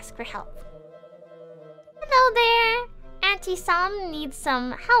 ask for help. Hello there! Auntie Sam needs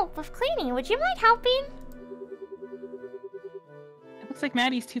some help with cleaning. Would you mind helping? It looks like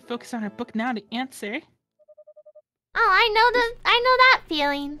Maddie's too focused on her book now to answer. Oh, I know that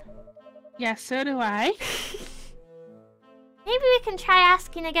feeling. Yeah, so do I. Maybe we can try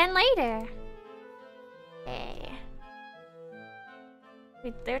asking again later. Okay.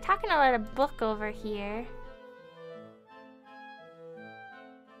 They're talking about a book over here.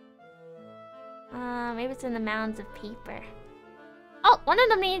 Maybe it's in the mounds of paper. Oh, one of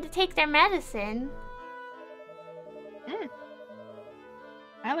them needed to take their medicine.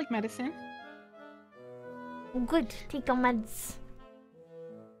 I like medicine. Good, take your meds.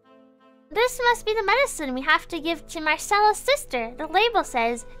 This must be the medicine we have to give to Marcella's sister. The label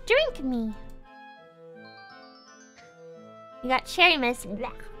says, "Drink me." You got cherry medicine.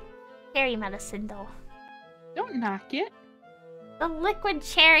 Blah. Cherry medicine, though. Don't knock it. The liquid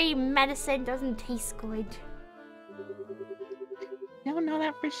cherry medicine doesn't taste good. Don't know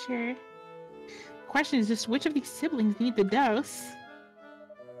that for sure. Question is just which of these siblings need the dose?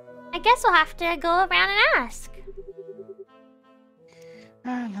 I guess we'll have to go around and ask.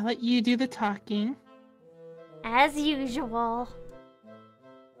 I'll let you do the talking. As usual.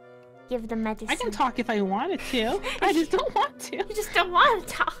 Give the medicine. I can talk if I wanted to. I just don't want to. You just don't want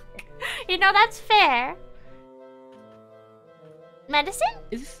to talk. You know, that's fair. Medicine?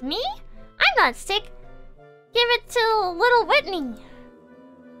 Is this... Me? I'm not sick. Give it to little Whitney.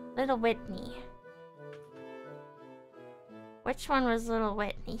 Little Whitney. Which one was little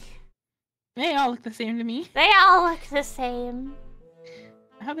Whitney? They all look the same to me. They all look the same.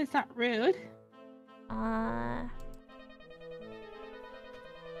 I hope it's not rude.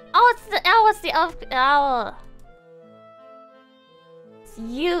 Oh, it's the elf. Oh. It's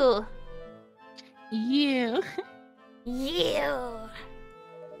you. You. You.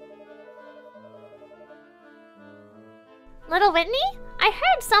 Little Whitney? I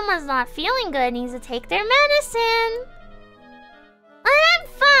heard someone's not feeling good and needs to take their medicine. I'm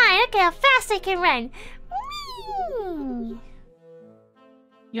fine. Okay, how fast I can run. Whee!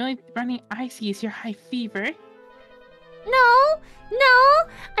 The only running I see is your high fever. No,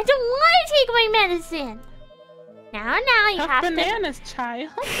 I don't want to take my medicine. Now you Tough have bananas, child.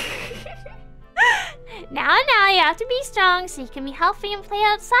 Now you have to be strong so you can be healthy and play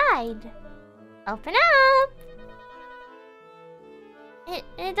outside. Open up.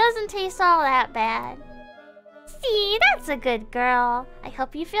 It doesn't taste all that bad. See, that's a good girl. I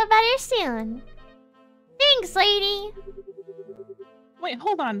hope you feel better soon. Thanks, lady. Wait,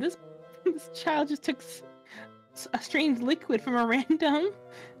 hold on. This child just took a strange liquid from a random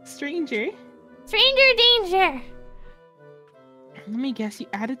stranger. Stranger danger. Let me guess, you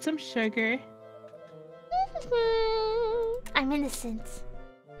added some sugar. I'm innocent.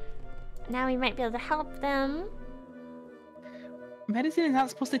 Now we might be able to help them. Medicine is not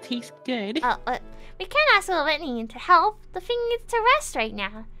supposed to taste good. We can't ask little Whitney to help. The thing needs to rest right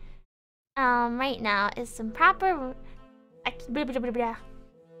now. Right now is some proper.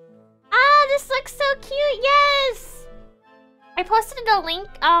 Ah, this looks so cute. Yes. I posted a link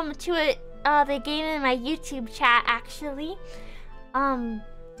to it the game in my YouTube chat actually.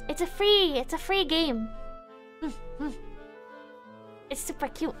 It's a free game. It's super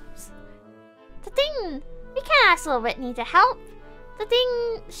cute. The thing we can't ask little Whitney to help. The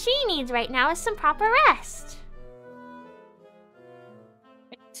thing she needs right now is some proper rest.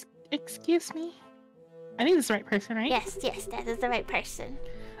 Excuse me? I think this is the right person, right? Yes, that is the right person.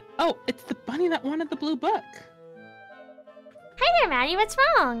 Oh, it's the bunny that wanted the blue book. Hi there, Maddie. What's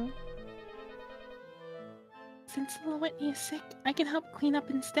wrong? Since little Whitney is sick, I can help clean up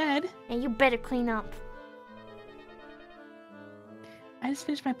instead. Yeah, you better clean up. I just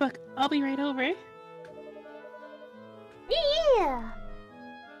finished my book. I'll be right over. Yeah.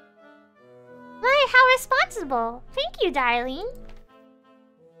 My, how responsible. Thank you, darling.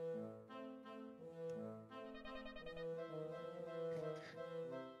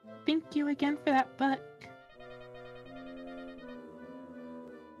 Thank you again for that book.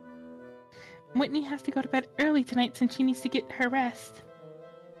 Whitney has to go to bed early tonight since she needs to get her rest.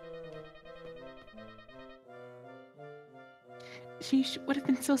 She would have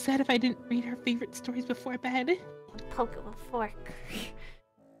been so sad if I didn't read her favorite stories before bed. Poke it with a fork.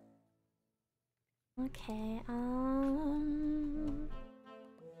 Okay,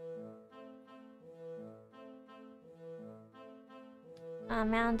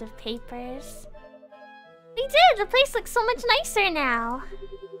 amount of papers. We did! The place looks so much nicer now.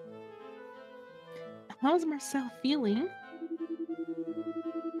 How's Marcel feeling?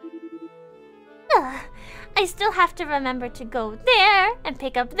 Ugh, I still have to remember to go there and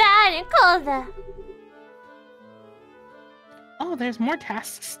pick up that and call the. Oh, there's more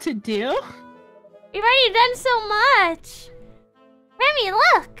tasks to do? We've already done so much! Remy,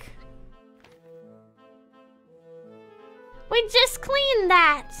 look! We just cleaned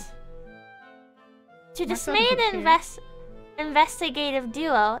that! To dismayed investigative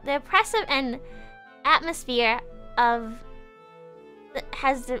duo, the oppressive and atmosphere of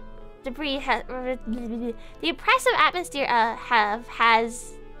debris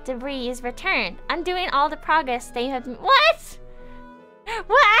is returned, undoing all the progress they have. What?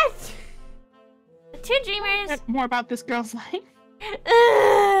 What? The two dreamers. More about this girl's life.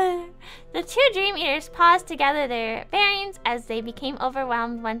 The two dream eaters paused to gather their bearings as they became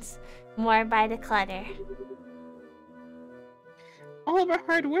overwhelmed once more by the clutter. All of our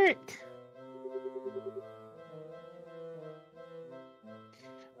hard work.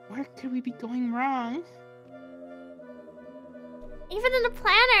 Where could we be going wrong? Even in the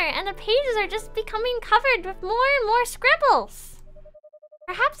planner, and the pages are just becoming covered with more and more scribbles.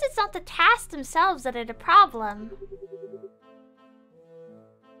 Perhaps it's not the tasks themselves that are the problem.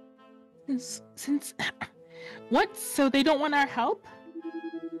 Since what? So they don't want our help?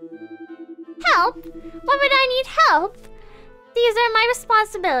 Help? Why would I need help? These are my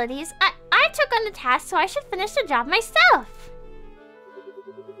responsibilities. I took on the task, so I should finish the job myself.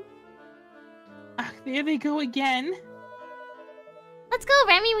 There they go again. Let's go,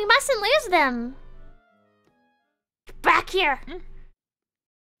 Remy. We mustn't lose them. Back here.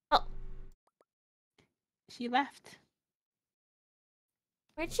 She left.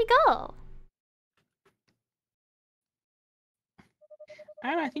 Where'd she go? I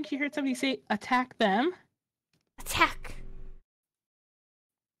don't know, I think she heard somebody say, attack them. Attack.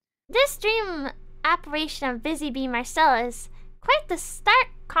 This dream apparition of Busy Bee Marcella is quite the stark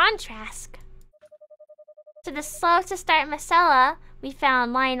contrast to the slow to start Marcella we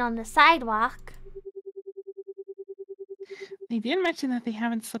found lying on the sidewalk. They did mention that they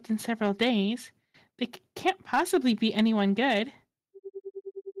haven't slept in several days. They can't possibly be anyone good.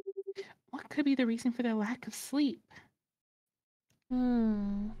 What could be the reason for their lack of sleep? So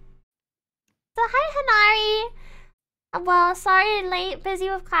hi Hanari! Well, sorry late, busy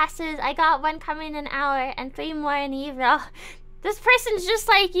with classes. I got one coming in an hour and 3 more in the evening. Oh, this person's just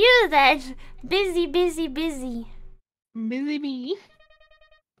like you then. Busy, busy, busy. Busy bee.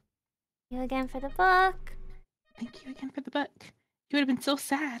 You again for the book. Thank you again for the book. You would have been so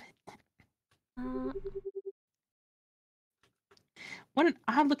sad. What an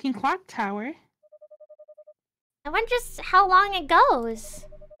odd-looking clock tower. I wonder just how long it goes.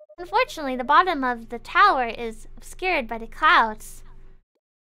 Unfortunately, the bottom of the tower is obscured by the clouds.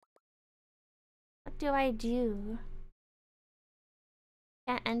 What do I do?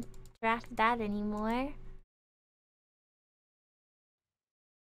 Can't interact with that anymore.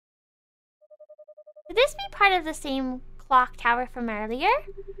 Could this be part of the same clock tower from earlier?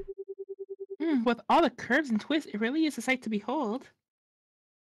 With all the curves and twists, it really is a sight to behold.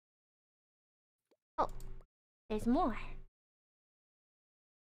 Oh, there's more.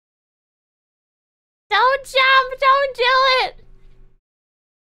 Don't jump! Don't do it!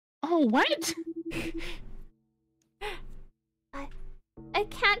 Oh, what? I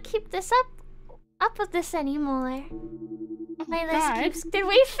can't keep this up with this anymore. Oh, My God. list keeps... Did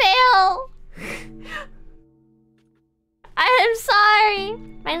we fail? I am sorry.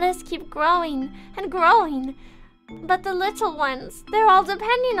 My list keeps growing and growing. But the little ones, they're all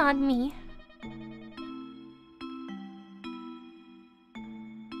depending on me.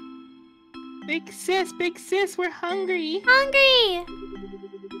 Big sis, we're hungry. Hungry!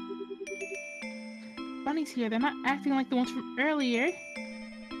 Bunny's here. They're not acting like the ones from earlier.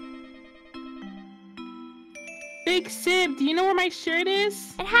 Big Sib, do you know where my shirt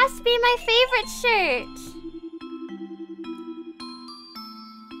is? It has to be my favorite shirt.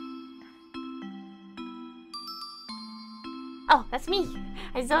 Oh, that's me.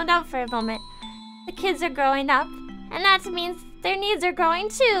 I zoned out for a moment. The kids are growing up, and that means their needs are growing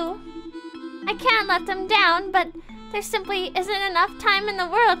too. I can't let them down, but there simply isn't enough time in the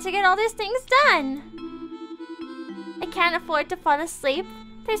world to get all these things done. I can't afford to fall asleep.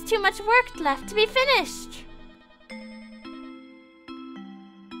 There's too much work left to be finished.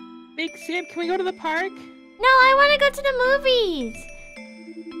 Big Sib, can we go to the park? No, I want to go to the movies.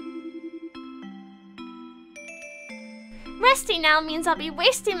 Resting now means I'll be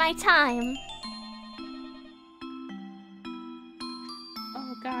wasting my time.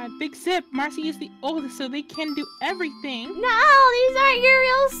 Oh God, Big Sib, Marcy is the oldest, so they can do everything. No, these aren't your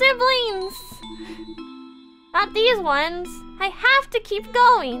real siblings. Not these ones. I have to keep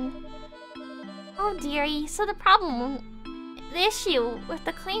going. Oh dearie, so the issue with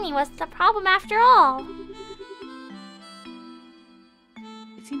the cleaning wasn't the problem after all.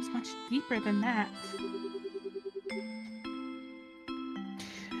 It seems much deeper than that.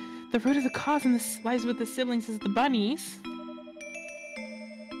 The root of the cause in this lies with the siblings is the bunnies.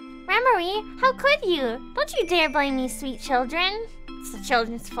 Remory, how could you? Don't you dare blame me, sweet children. It's the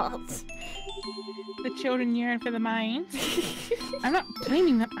children's fault. The children yearn for the mines. I'm not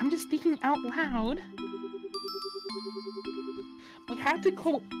blaming them, I'm just thinking out loud. We have to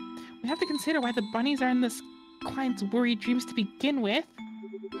consider why the bunnies are in this client's worried dreams to begin with.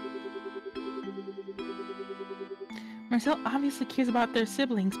 Marcel obviously cares about their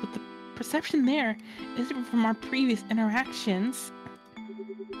siblings, but the perception there is different from our previous interactions.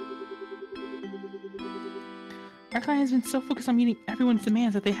 Our client has been so focused on meeting everyone's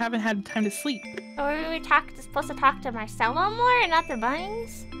demands that they haven't had time to sleep. Or were we supposed to talk to Marcella more and not the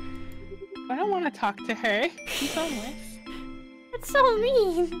bunnies? I don't want to talk to her. She's homeless. That's so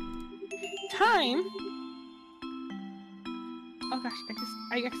mean. Time? Oh gosh,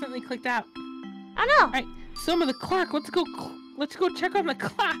 I accidentally clicked out. Oh no! Alright, some of the clock. Let's go check on the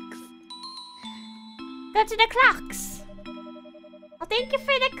clocks. Go to the clocks. Well, thank you for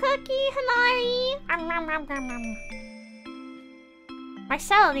the cookie, Hanari.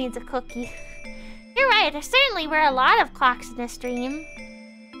 Marcella needs a cookie. You're right, there certainly were a lot of clocks in this dream.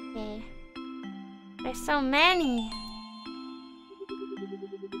 Okay. There's so many.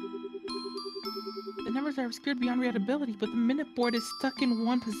 The numbers are obscured beyond readability, but the minute board is stuck in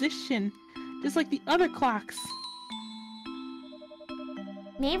one position, just like the other clocks.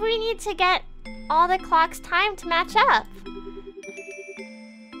 Maybe we need to get all the clock's time to match up.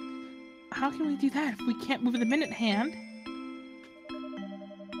 How can we do that if we can't move the minute hand?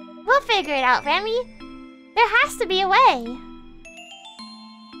 We'll figure it out, Remy. There has to be a way.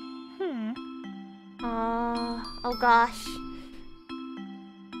 Oh gosh.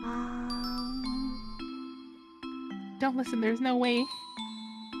 Don't listen, there's no way.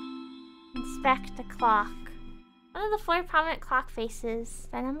 Inspect the clock. One of the 4 prominent clock faces.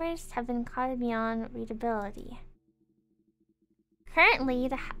 The numbers have been clouded beyond readability. Currently,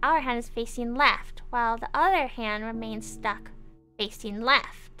 the hour hand is facing left, while the other hand remains stuck facing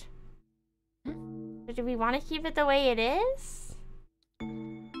left. So do we want to keep it the way it is?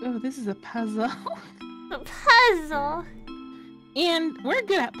 Oh, this is a puzzle. A puzzle? And we're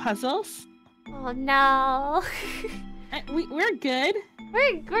good at puzzles. Oh no. We're good.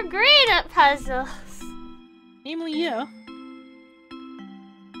 We're great at puzzles. Namely you.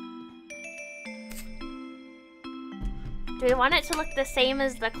 Do we want it to look the same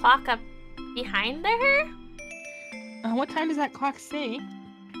as the clock up behind her? What time does that clock say?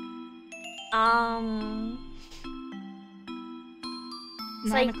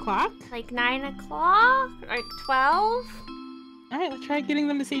 It's 9 o'clock? Like 9 o'clock? Like 12? Alright, let's try getting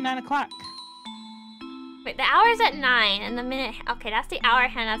them to say 9 o'clock. Wait, the hour's at 9 and the minute... Okay, that's the hour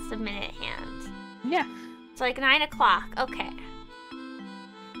hand, that's the minute hand. Yeah. So like 9 o'clock, okay.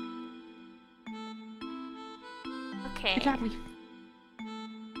 Okay. Good job, Leaf.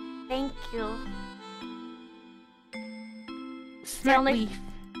 Thank you. Smart Leaf.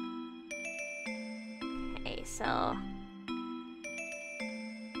 Okay, so...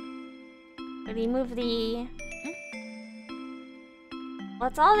 we move the... Well,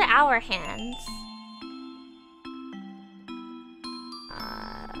 it's all the hour hands.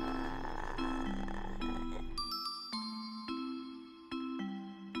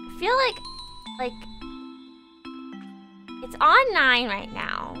 I feel like it's on 9 right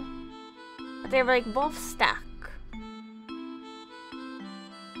now, but they're like both stuck.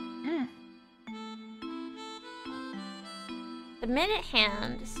 The minute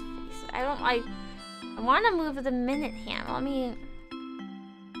hand is... I want to move the minute hand. Let me...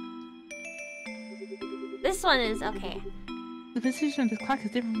 This one is... Okay. The position of this clock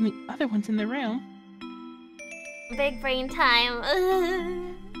is different from the other ones in the room. Big brain time.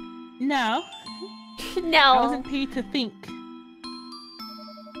 No. No. I wasn't paid to think.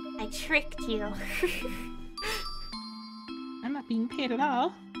 I tricked you. I'm not being paid at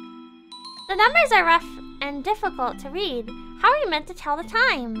all. The numbers are rough and difficult to read. How are you meant to tell the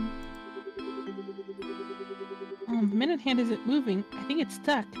time? The minute hand isn't moving. I think it's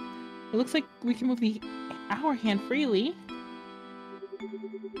stuck. It looks like we can move the hour hand freely.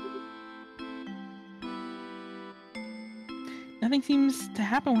 Nothing seems to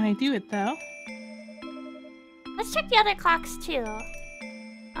happen when I do it, though. Let's check the other clocks, too.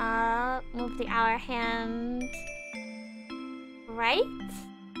 Move the hour hand... right?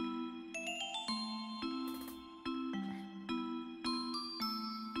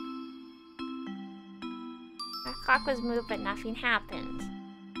 Our clock was moved, but nothing happened.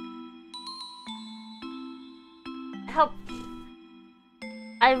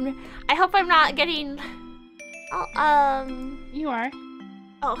 I hope I'm not getting... Oh, You are.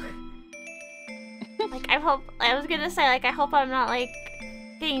 Oh. Like, I was gonna say, like, I hope I'm not, like,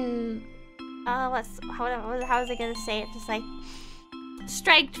 getting... how was I gonna say it? Just, like,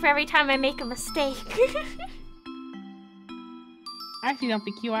 striked for every time I make a mistake. I actually don't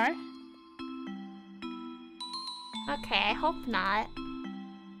think you are. Okay, I hope not.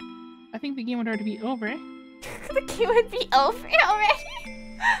 I think the game would already be over. The game would be over already?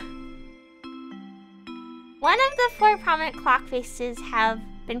 One of the 4 prominent clock faces have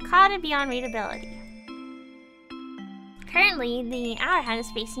been clouded beyond readability. Currently, the hour hand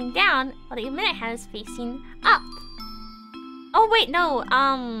is facing down, while the minute hand is facing up. Oh, wait, no,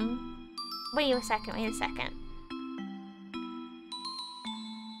 wait a second.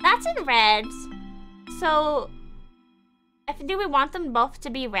 That's in red. So, do we want them both to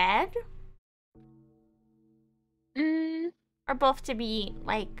be red? Or both to be,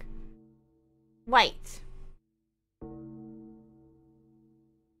 like, white?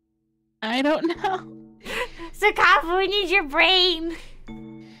 I don't know. Sakafu, we need your brain.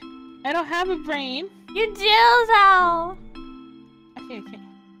 I don't have a brain. You do, though. Okay.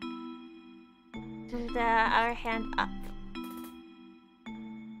 Move the other hand up.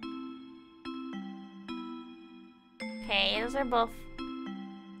 Okay, those are both...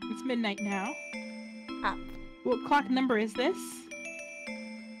 It's midnight now. Up. What clock number is this?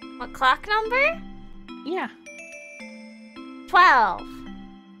 What clock number? Yeah. 12.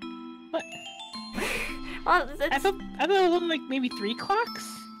 Well, I thought it was only like maybe 3 clocks.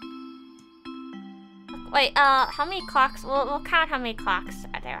 Wait, how many clocks? We'll count how many clocks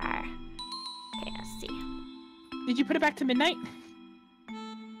there are. Okay, let's see. Did you put it back to midnight?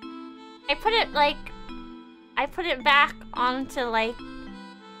 I put it back onto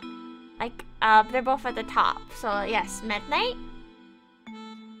they're both at the top. So yes, midnight.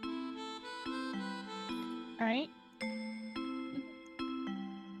 Alright.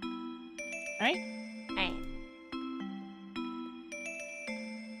 Alright.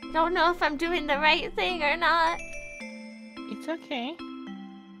 Don't know if I'm doing the right thing or not. It's okay.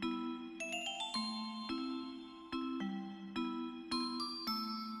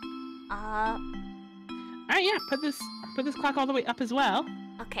 Alright, yeah, put this clock all the way up as well.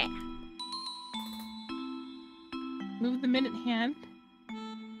 Okay. Move the minute hand.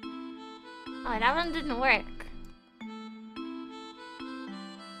 Oh, that one didn't work.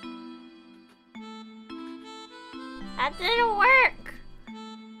 That didn't work.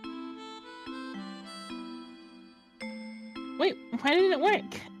 Wait, why didn't it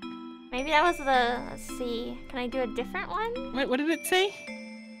work? Maybe that was the... Let's see. Can I do a different one? Wait, what did it say?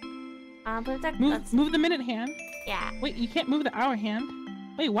 Move the minute hand. Yeah. Wait, you can't move the hour hand.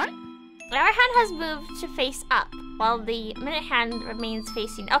 Wait, what? The hour hand has moved to face up, while the minute hand remains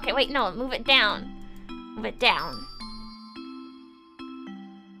facing... Okay, wait, no. Move it down. Move it down.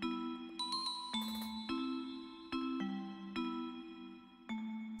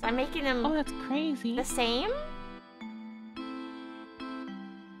 So I'm making them... Oh, that's crazy. The same?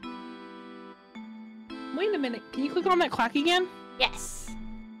 Wait a minute. Can you click on that clock again? Yes.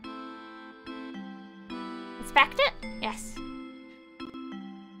 Inspect it? Yes.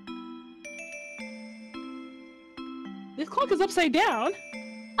 This clock is upside down.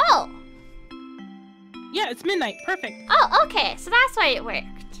 Oh! Yeah, it's midnight. Perfect. Oh, okay. So that's why it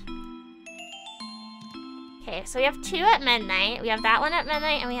worked. Okay, so we have 2 at midnight. We have that one at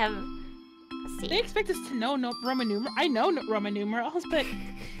midnight, and we have... Let's see. They expect us to know Roman numerals. I know Roman numerals, but...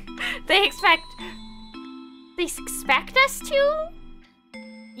 They expect us to?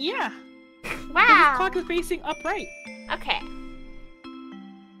 Yeah. Wow. This clock is facing upright. Okay.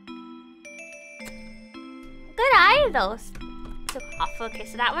 Good eye, though. Okay,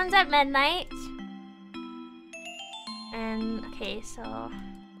 so that one's at midnight. And, okay, so...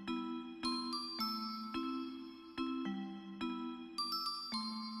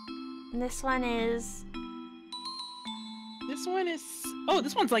 And this one is... This one is... Oh,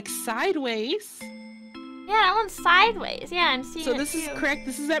 this one's like sideways. Yeah, that one's sideways. Yeah, I'm seeing So it this too. is correct.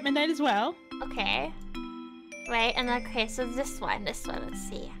 This is at midnight as well. Okay. Right, and okay, so this one, let's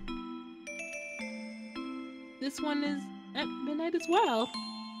see. This one is at midnight as well.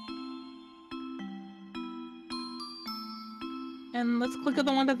 And let's click on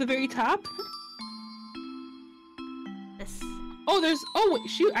the one at the very top. This. Oh, there's... Oh, wait,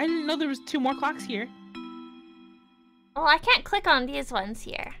 shoot. I didn't know there was 2 more clocks here. Oh, I can't click on these ones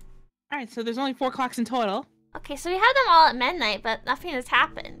here. Alright, so there's only 4 clocks in total. Okay, so we have them all at midnight, but nothing has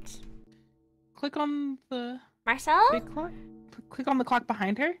happened. Click on the... Marcel? big clock. Click on the clock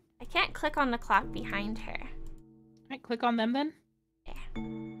behind her. I can't click on the clock behind her. Alright, click on them then. Yeah.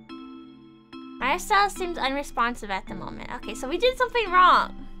 Marcel seems unresponsive at the moment. Okay, so we did something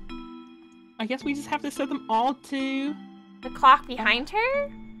wrong. I guess we just have to set them all to... The clock behind her?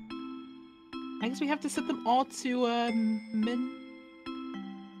 I guess we have to set them all to,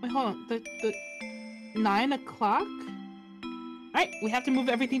 Wait, hold on. The 9 o'clock? Alright, we have to move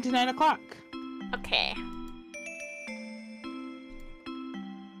everything to 9 o'clock. Okay.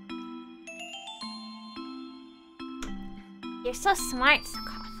 You're so smart,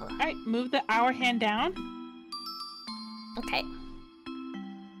 Sakafu. Alright, move the hour hand down. Okay.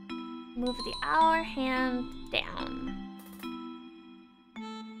 Move the hour hand down.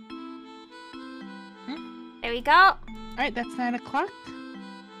 There we go. Alright, that's 9 o'clock.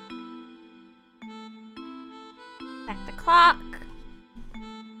 Back the clock.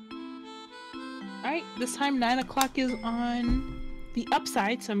 Alright, this time 9 o'clock is on the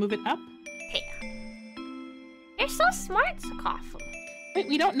upside, so move it up. Okay. You're so smart, Sakafu. Wait,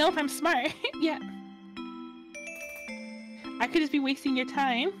 we don't know if I'm smart yet. I could just be wasting your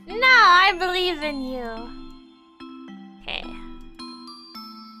time. No, I believe in you. Okay.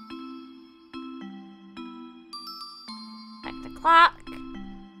 Back the clock.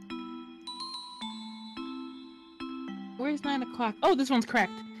 Where's 9 o'clock? Oh, this one's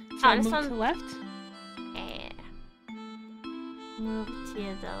correct. So Oh, this move one... to the left. Okay. Move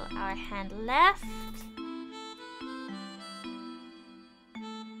to the hour hand left.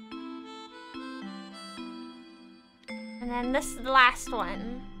 And then this is the last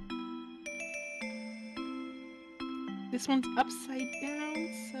one. this one's upside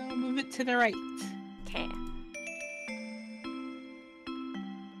down, so move it to the right. Okay.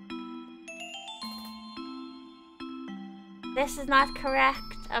 This is not correct.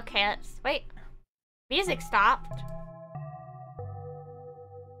 Okay, let's wait. Music stopped.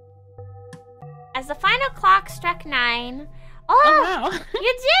 As the final clock struck 9. Oh, wow. You did it!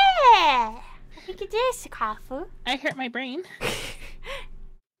 I think you did it, Sakafu. I hurt my brain.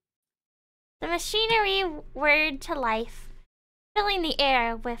 The machinery whirred to life, filling the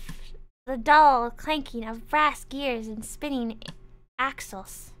air with the dull clanking of brass gears and spinning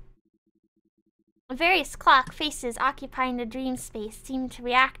axles. Various clock faces occupying the dream space seemed to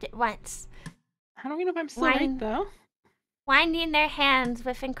react at once. I don't know if I'm still right, though. Winding their hands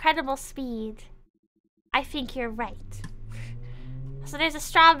with incredible speed. I think you're right. So there's a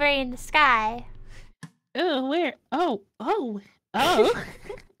strawberry in the sky. Oh, where? Oh. Oh.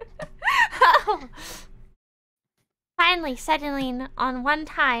 Finally settling on one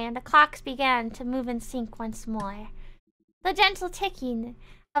time, the clocks began to move in sync once more. The gentle ticking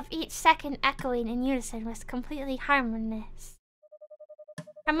of each second echoing in unison was completely harmonious.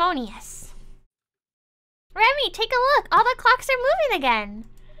 Remy, take a look! All the clocks are moving again!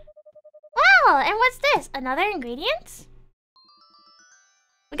 Wow! And what's this? Another ingredient?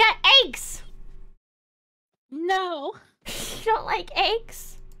 We got eggs! No! You don't like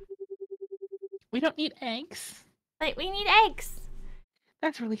eggs? We don't need eggs. Like, we need eggs.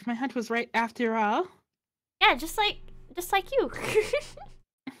 That's a relief. My hunch was right after all. Yeah, just like you.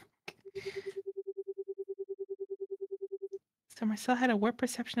 So Marcel had a warped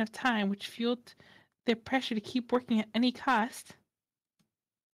perception of time, which fueled their pressure to keep working at any cost.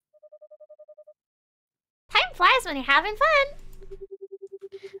 Time flies when you're having fun.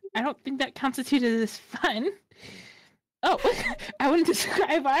 I don't think that constituted as fun. Oh, I wouldn't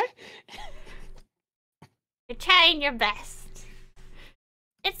describe our... You're trying your best.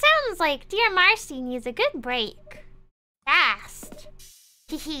 It sounds like dear Marcy needs a good break. Fast.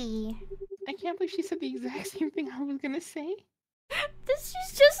 Hee. I can't believe she said the exact same thing I was gonna say. This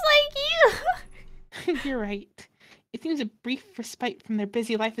is just like you. You're right. It seems a brief respite from their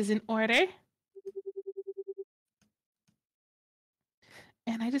busy life is in order.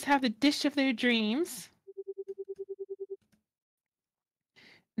 And I just have the dish of their dreams.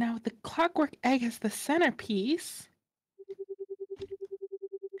 Now the clockwork egg as the centerpiece,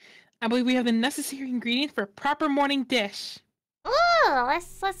 I believe we have the necessary ingredients for a proper morning dish. Oh,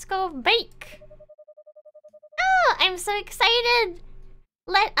 let's go bake. Oh, I'm so excited.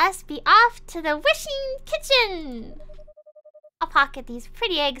 Let us be off to the wishing kitchen. I'll pocket these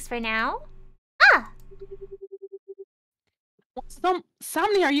pretty eggs for now. Ah!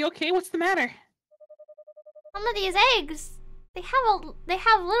 Somni, are you okay? What's the matter? Some of these eggs, they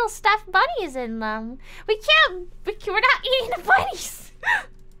have little stuffed bunnies in them. We're not eating the bunnies.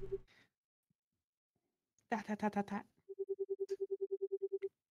 That.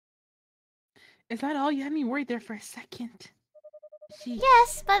 Is that all? You had me worried there for a second. Jeez.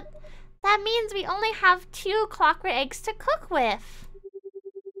 Yes, but that means we only have 2 clockwork eggs to cook with.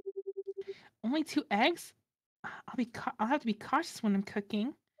 Only 2 eggs? I'll have to be cautious when I'm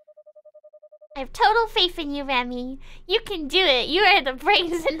cooking. I have total faith in you, Remy. You can do it. You are the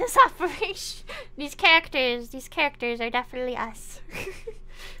brains in this operation. These characters are definitely us.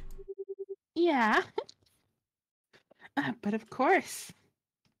 Yeah. But of course.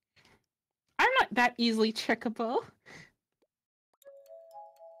 I'm not that easily trickable.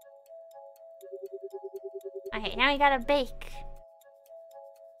 Okay, now we gotta bake.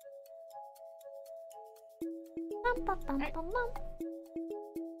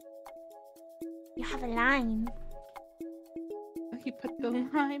 You have a line. You put the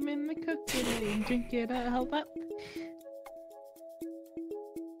lime in the cookie and drink it all up.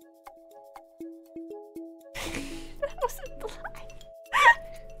 That wasn't the line.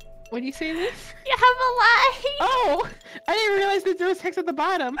 What do you say, Leaf? You have a line. Oh! I didn't realize that there was text at the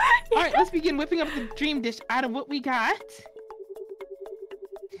bottom. Alright, let's begin whipping up the dream dish out of what we got.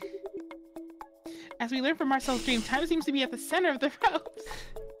 As we learn from Marcel's dream, time seems to be at the center of the ropes.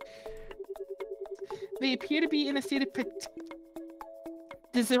 They appear to be in a state of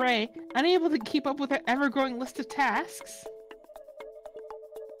disarray, unable to keep up with our ever-growing list of tasks.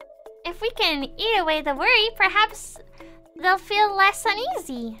 If we can eat away the worry, perhaps they'll feel less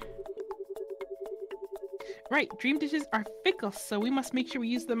uneasy. Right, dream dishes are fickle, so we must make sure we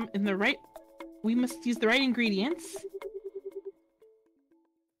use them in the right... We must use the right ingredients.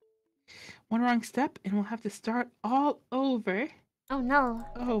 One wrong step, and we'll have to start all over. Oh no.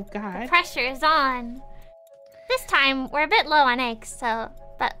 Oh god. The pressure is on. This time, we're a bit low on eggs,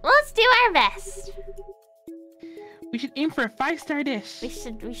 but let's do our best. We should aim for a 5-star dish. We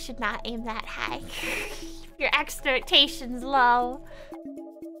should not aim that high. Your expectations low.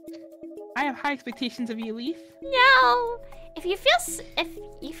 I have high expectations of you, Leaf. No. If you feel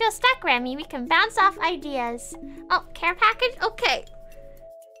stuck, Remy, we can bounce off ideas. Oh, care package? Okay.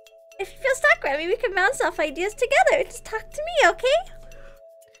 If you feel stuck, Remy, we can bounce off ideas together. Just talk to me, okay?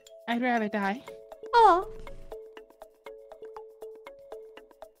 I'd rather die. Oh.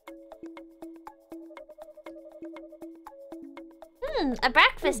 A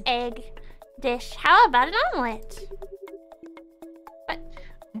breakfast egg dish. How about an omelet?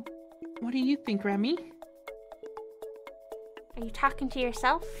 What do you think, Remy? Are you talking to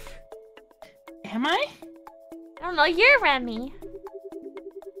yourself? Am I? I don't know, you're Remy.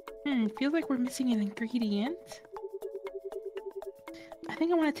 Feels like we're missing an ingredient. I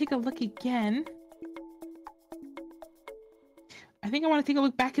think I want to take a look again. I think I want to take a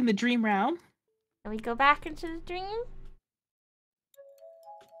look back in the dream realm. Can we go back into the dream?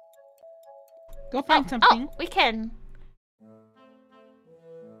 Go find something. Oh, we can.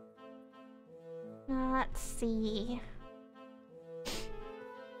 Let's see.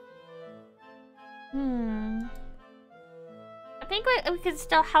 I think we could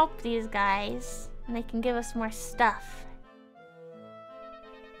still help these guys, and they can give us more stuff.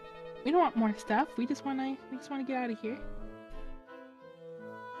 We don't want more stuff. We just want to get out of here.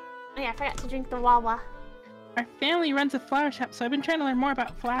 Oh yeah, I forgot to drink the Wawa. Our family runs a flower shop, so I've been trying to learn more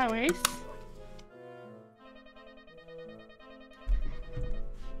about flowers.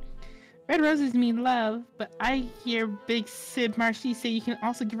 Red roses mean love, but I hear Big Sid Marshy say you can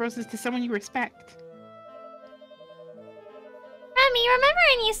also give roses to someone you respect. Remy, remember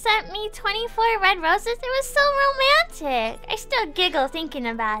when you sent me 24 red roses? It was so romantic. I still giggle thinking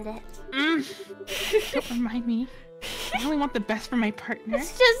about it. Don't remind me. I only want the best for my partner.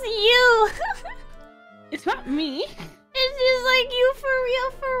 It's just you. It's not me. It's just like you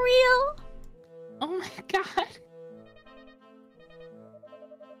for real. Oh my god.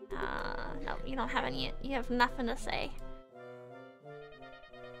 No, you don't have any. You have nothing to say.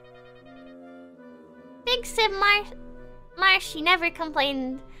 Big Sid Marshy never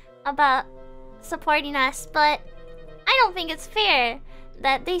complained about supporting us, but I don't think it's fair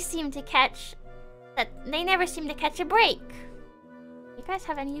that they never seem to catch a break. You guys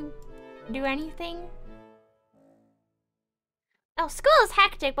have do anything? Oh, school is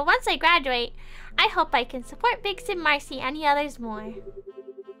hectic, but once I graduate, I hope I can support Big Sid Marshy and the others more.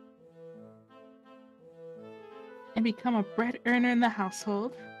 And become a bread earner in the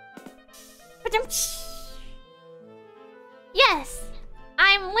household. Yes!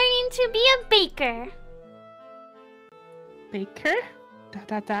 I'm learning to be a baker. Baker? ...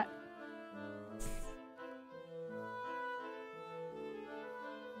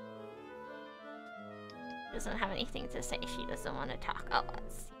 Doesn't have anything to say. She doesn't want to talk. Oh,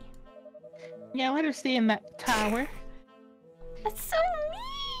 let's see. Yeah, let her stay in that tower. That's so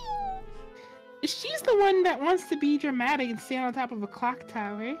mean! She's the one that wants to be dramatic and stand on top of a clock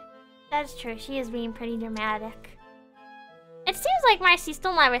tower. That's true. She is being pretty dramatic. It seems like Marcy's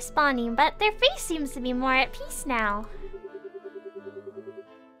still not responding, but their face seems to be more at peace now.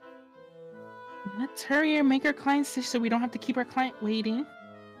 Let's hurry and make our client's dish so we don't have to keep our client waiting.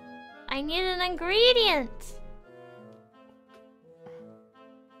 I need an ingredient.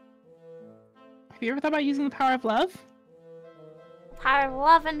 Have you ever thought about using the power of love? Power of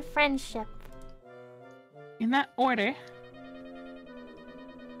love and friendship. In that order.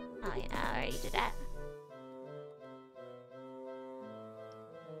 Oh yeah, I already did that.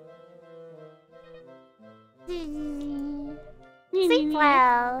 Sleep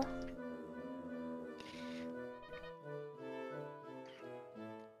well.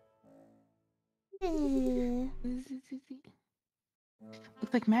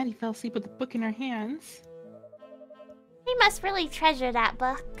 Looks like Maddie fell asleep with the book in her hands. We must really treasure that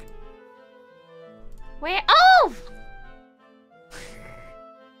book. Where? Oh!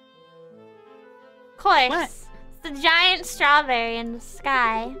 Of course. What? It's the giant strawberry in the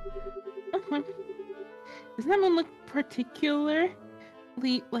sky. Doesn't that one look particularly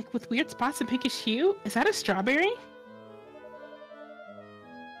like with weird spots and pinkish hue? Is that a strawberry?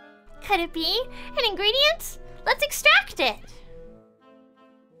 Could it be? An ingredient? Let's extract it!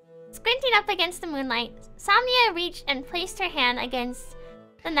 Squinting up against the moonlight, Samia reached and placed her hand against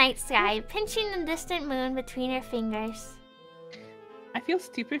the night sky, pinching the distant moon between her fingers. I feel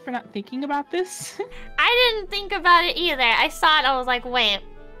stupid for not thinking about this. I didn't think about it either. I saw it, I was like, wait.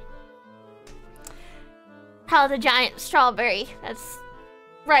 How the giant strawberry. That's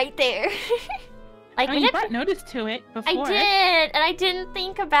right there. Like, I mean, you brought notice to it before. I did, and I didn't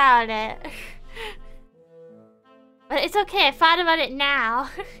think about it. But it's okay, I thought about it now.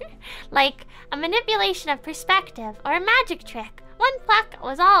 Like a manipulation of perspective or a magic trick. One pluck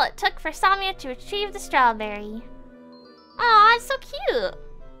was all it took for Samia to retrieve the strawberry. Aw, it's so cute.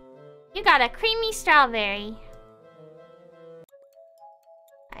 You got a creamy strawberry.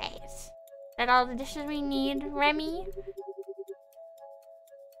 Alright. Is that all the dishes we need, Remy?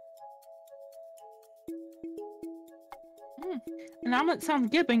 An omelet sounds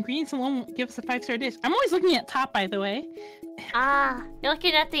good, but ingredients alone won't give us a 5-star dish. I'm always looking at top, by the way. Ah, you're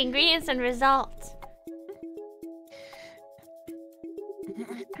looking at the ingredients and results.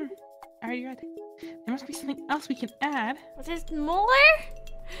 Are you ready? There must be something else we can add. There's more?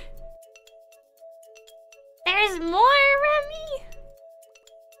 There's more, Remy?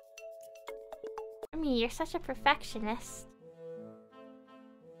 Remy, you're such a perfectionist.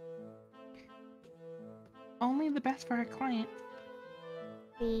 Only the best for our client.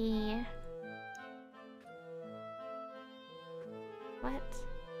 What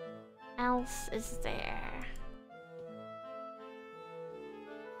else is there?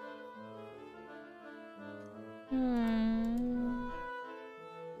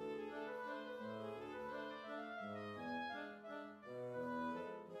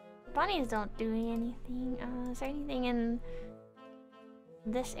 Bunnies don't do anything. Is there anything in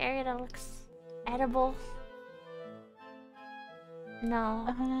this area that looks edible? No.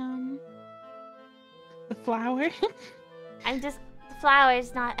 The flower. The flower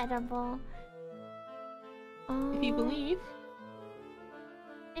is not edible. If you believe.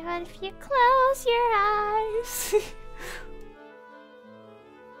 But if you close your eyes.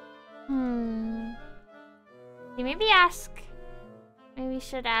 Maybe we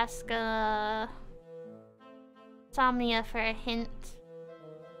should ask Somnia for a hint.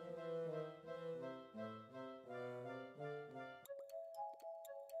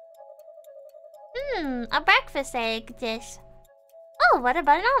 A breakfast egg dish. Oh, what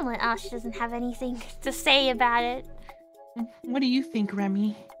about an omelet? Oh, she doesn't have anything to say about it. What do you think,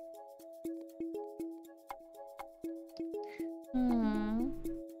 Remy?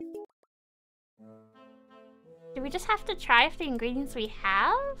 Do we just have to try if the ingredients we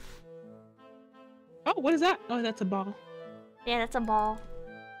have? Oh, what is that? Oh, that's a ball. Yeah, that's a ball.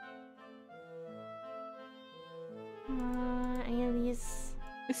 Any of these?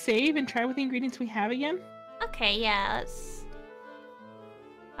 Save and try with the ingredients we have again? Okay, yeah, let's...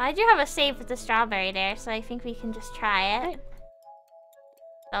 I do have a save with the strawberry there, so I think we can just try it. Right.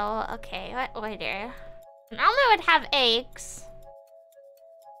 So, okay, what order? An omelet would have eggs.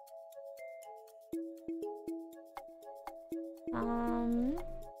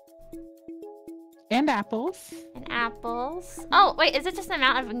 And apples. And apples. Oh, wait, is it just the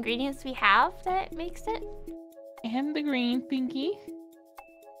amount of ingredients we have that makes it? And the green thingy.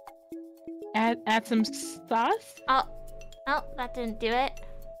 Add some sauce. Oh, that didn't do it.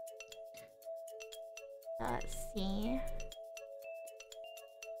 Let's see.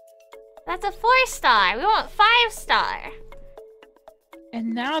 That's a 4-star. We want 5-star.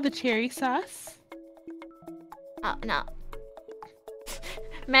 And now the cherry sauce. Oh, no.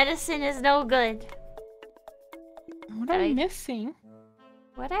 Medicine is no good. What are we missing?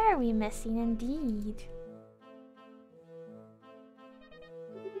 What are we missing, indeed?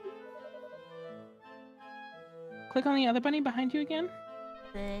 Click on the other bunny behind you again.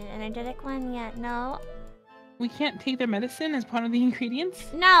 The energetic one? Yeah, no. We can't take their medicine as part of the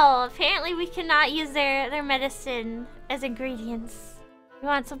ingredients? No, apparently we cannot use their medicine as ingredients. We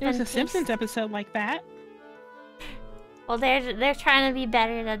want something. There's a Simpsons episode like that. Well, they're trying to be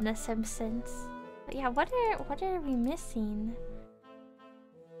better than the Simpsons. But yeah, what are we missing?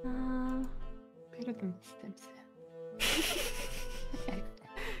 Better than the Simpsons. Okay.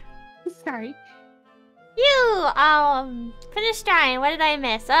 Sorry. You finish trying. What did I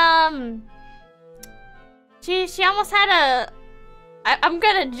miss? She almost had a I'm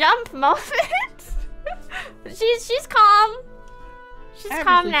gonna jump moment. she's calm. She's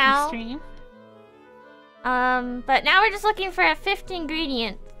calm now. But now we're just looking for a 5th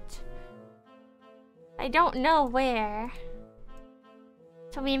ingredient. I don't know where.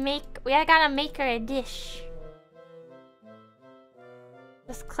 So I gotta make her a dish.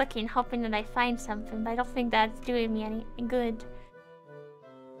 Just clicking, hoping that I find something, but I don't think that's doing me any good.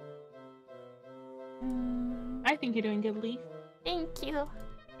 I think you're doing good, Leaf. Thank you.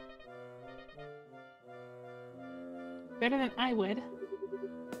 Better than I would.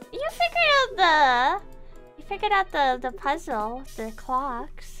 You figured out the puzzle, the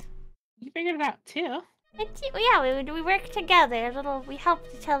clocks. You figured it out too. Yeah, we worked together. We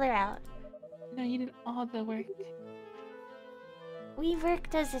helped each other out. No, you did all the work. We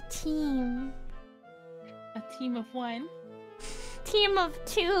worked as a team. A team of one. Team of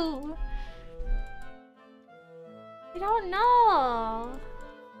two. I don't know.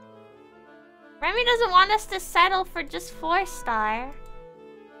 Remy doesn't want us to settle for just 4-star.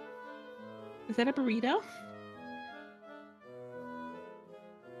 Is that a burrito?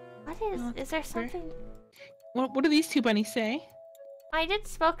 What is? Is there something? What do these two bunnies say? I did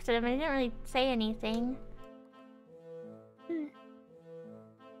spoke to them. I didn't really say anything. We're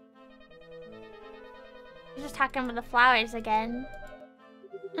just talking about the flowers again.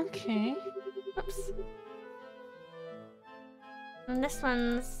 Okay. Oops. And this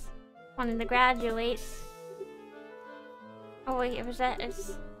one's wanting to graduate. Oh wait, was that?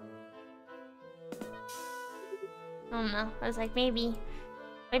 It's... I don't know. I was like, maybe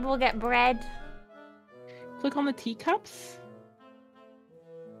we'll get bread. Click on the teacups.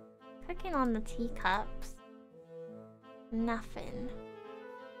 Clicking on the teacups. Nothing.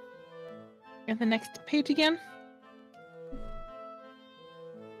 And the next page again.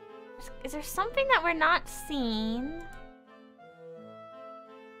 Is there something that we're not seeing?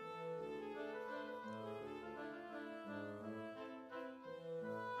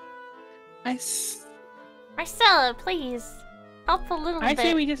 Marcella, please help a little bit. I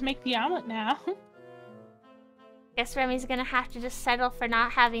say we just make the omelet now. Guess Remy's gonna have to just settle for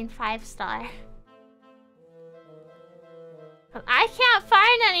not having 5-star. I can't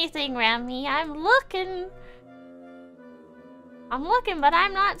find anything, Remy. I'm looking, but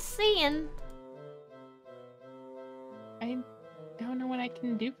I'm not seeing. I don't know what I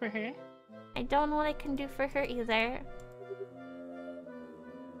can do for her. I don't know what I can do for her either.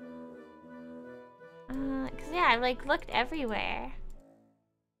 Cause yeah, I like looked everywhere.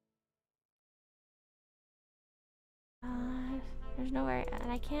 There's nowhere,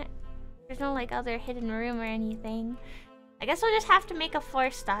 and I can't. There's no like other hidden room or anything. I guess we'll just have to make a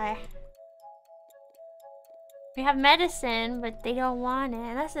 4-star. We have medicine, but they don't want it.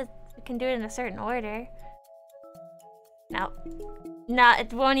 Unless we can do it in a certain order. No. No,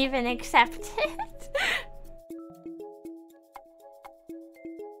 it won't even accept it.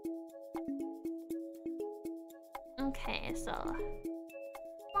 Okay, so...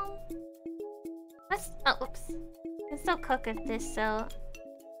 Let's... Oh, oops. We can still cook at this, so...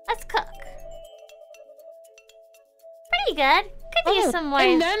 Let's cook. Pretty good. Could use some more.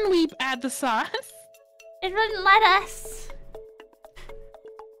 And then we add the sauce. It wouldn't let us.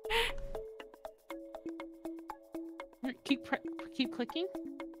 Keep clicking.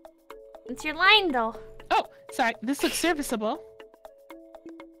 It's your line, though. Oh, sorry. This looks serviceable.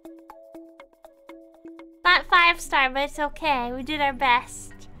 Not 5-star, but it's okay. We did our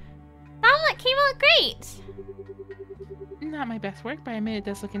best. The omelet came out great. Not my best work, but I admit it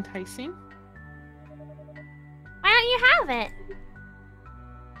does look enticing. Why don't you have it?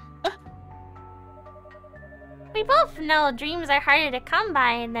 We both know dreams are harder to come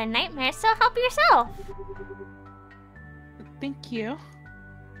by than nightmares, so help yourself. Thank you.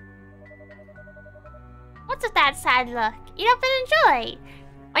 What's with that sad look? Eat up and enjoy.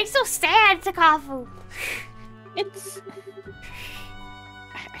 Why are you so sad, Takafu? It's...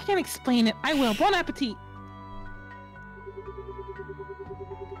 I can't explain it. I will. Bon appetit.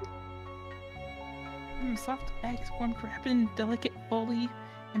 Soft eggs, warm crab, delicate, fully,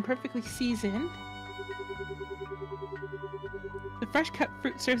 and perfectly seasoned. The fresh cut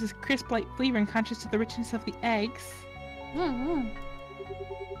fruit serves as crisp, light flavor and contrast to the richness of the eggs. I'm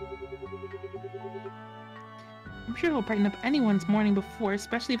sure it'll brighten up anyone's morning before,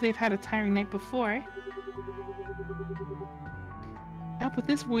 especially if they've had a tiring night before. I hope with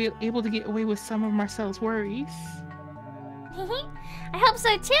this we're able to get away with some of Marcel's worries. I hope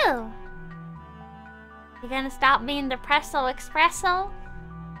so too. You gonna stop being depresso espresso?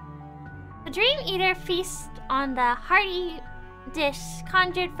 The Dream Eater feasts on the hearty dish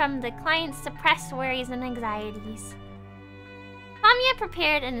conjured from the client's suppressed worries and anxieties. Lamia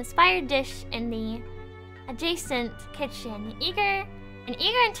prepared an inspired dish in the adjacent kitchen, in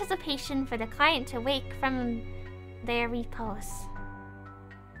eager anticipation for the client to wake from their repose.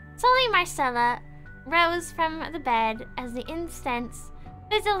 Slowly, Marcella rose from the bed as the incense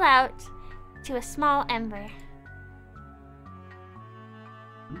fizzled out to a small ember.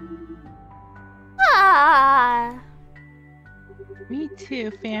 Ah! Me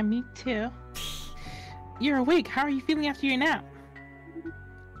too, fam. Me too. You're awake. How are you feeling after your nap?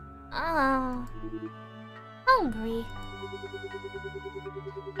 Hungry.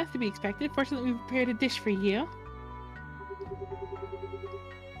 That's to be expected. Fortunately, we prepared a dish for you.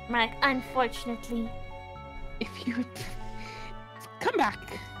 Like, unfortunately. If you would... Come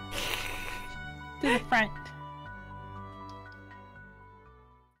back. To the front.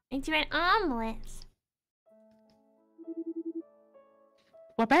 Into an omelet.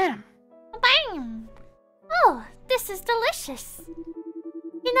 Wabam! Bam! Oh, this is delicious.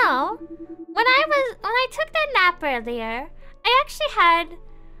 You know, when I took that nap earlier, I actually had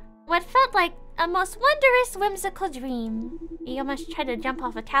what felt like a most wondrous, whimsical dream. You almost tried to jump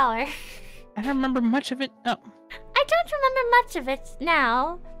off a tower. I don't remember much of it. Oh. I don't remember much of it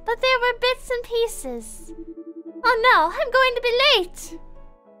now, but there were bits and pieces. Oh no, I'm going to be late.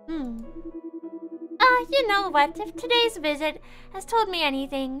 You know what? If today's visit has told me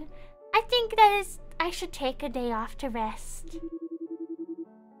anything, I think that is I should take a day off to rest.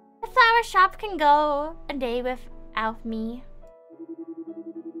 The flower shop can go a day without me.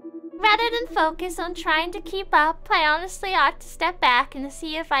 Rather than focus on trying to keep up, I honestly ought to step back and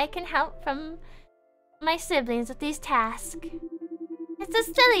see if I can help from my siblings with these tasks. It's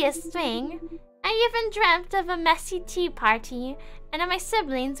the silliest thing. I even dreamt of a messy tea party, and my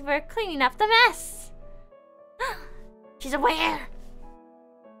siblings were cleaning up the mess. She's aware.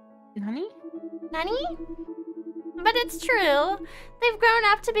 Nani? Nani? But it's true. They've grown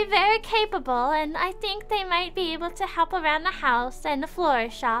up to be very capable, and I think they might be able to help around the house and the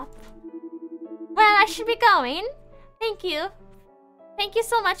florist shop. Well, I should be going. Thank you. Thank you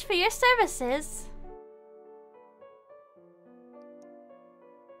so much for your services.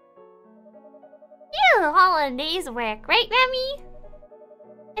 You holidays work, right, Remy?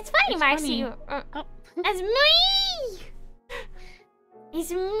 It's funny, Marcy. It's me! It's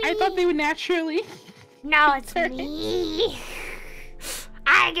me! I thought they would naturally. No, it's me.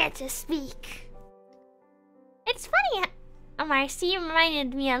 I get to speak. It's funny, Marcy, you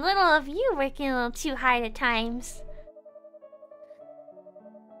reminded me a little of you working a little too hard at times.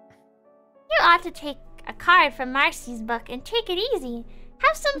 You ought to take a card from Marcy's book and take it easy.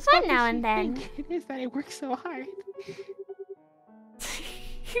 Have some fun now and then. It is that I work so hard.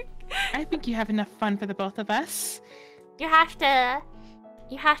 I think you have enough fun for the both of us. You have to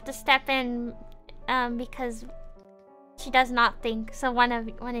step in, because she does not think. So one of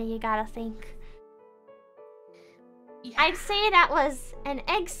you gotta think. Yeah. I'd say that was an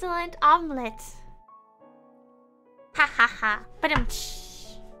excellent omelet. Ha ha ha. But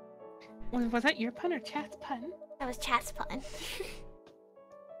was that your pun or Chat's pun? That was Chat's pun.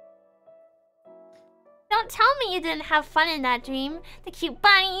 Don't tell me you didn't have fun in that dream. The cute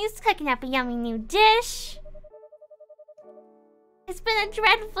bunnies, cooking up a yummy new dish. It's been a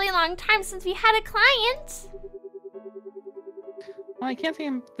dreadfully long time since we had a client. Well, I can't say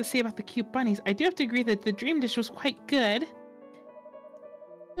to say about the cute bunnies. I do have to agree that the dream dish was quite good.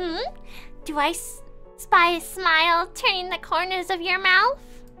 Do I spy a smile turning the corners of your mouth?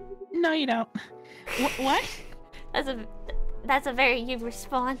 No, you don't. What? That's a very you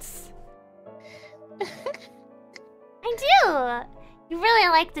response. I do! You really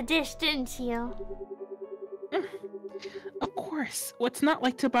liked the dish, didn't you? Of course. What's not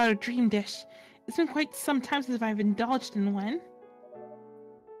liked about a dream dish? It's been quite some time since I've indulged in one.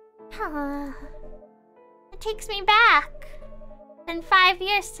 It takes me back. Been 5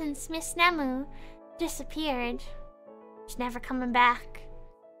 years since Miss Nemu disappeared. She's never coming back.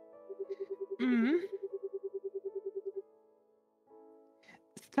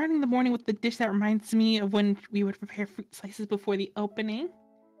 Starting the morning with the dish that reminds me of when we would prepare fruit slices before the opening.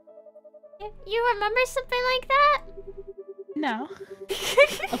 You remember something like that? No.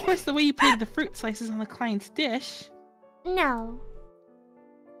 Of course, the way you plated the fruit slices on the client's dish. No.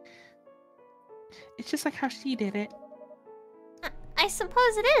 It's just like how she did it. I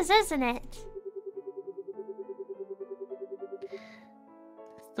suppose it is, isn't it?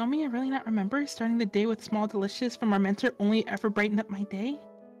 Does me really not remember starting the day with small delicious from our mentor only ever brightened up my day?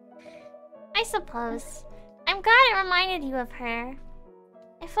 I suppose. I'm glad it reminded you of her.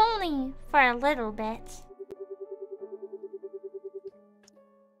 If only for a little bit.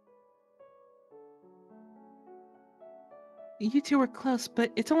 You two were close,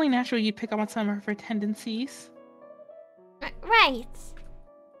 but it's only natural you'd pick up on some of her tendencies. Right.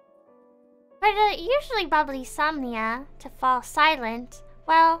 For the usually bubbly Somnia to fall silent,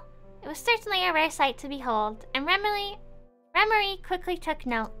 well, it was certainly a rare sight to behold, and Remory quickly took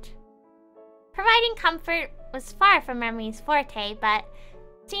note. Providing comfort was far from Remory's forte, but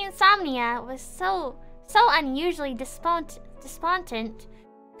seeing Somnia was so unusually despondent,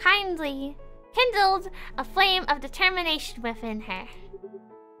 kindly kindled a flame of determination within her.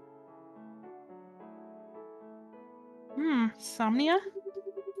 Somnia?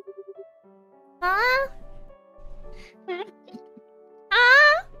 Huh?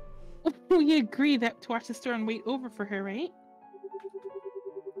 We agree that to watch the store and wait over for her, right?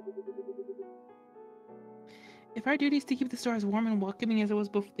 If our duty is to keep the store as warm and welcoming as it was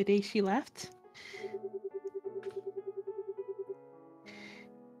before the day she left,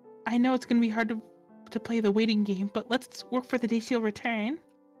 I know it's gonna be hard to play the waiting game, but let's work for the day she'll return.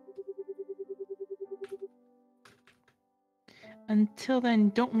 Until then,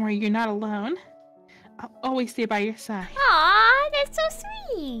 don't worry, you're not alone. I'll always stay by your side. Aw, that's so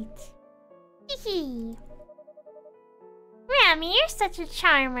sweet. Hee. Rami, you're such a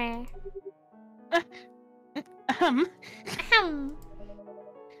charmer. Ahem.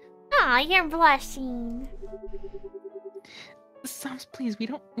 Aw, you're blushing. Soms, please, we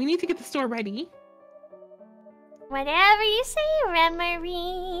need to get the store ready. Whatever you say,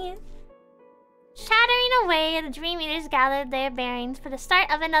 Remery. Shattering away, the Dream Eaters gathered their bearings for the start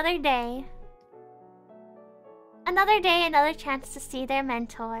of another day. Another day, another chance to see their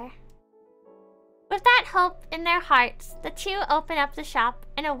mentor. With that hope in their hearts, the two open up the shop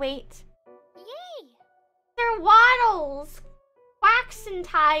and await. Yay! They're waddles!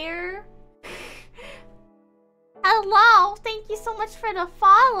 Waxentire! Hello! Thank you so much for the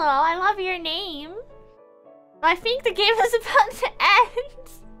follow. I love your name. I think the game is about to end.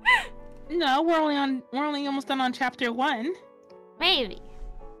 No, we're only almost done on chapter 1. Maybe.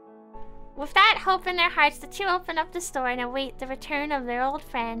 With that hope in their hearts, the two open up the store and await the return of their old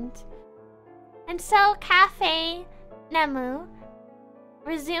friend. And so, Cafe Nemu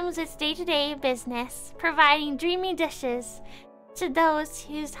resumes its day-to-day business, providing dreamy dishes to those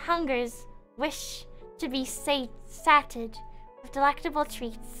whose hungers wish to be sated with delectable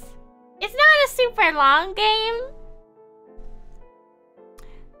treats. It's not a super long game.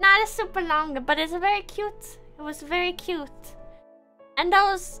 Not a super long, but it's a very cute. It was very cute. And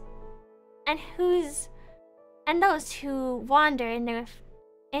those who wander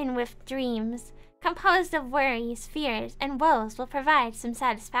in with dreams, composed of worries, fears, and woes, will provide some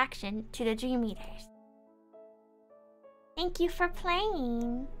satisfaction to the Dream Eaters. Thank you for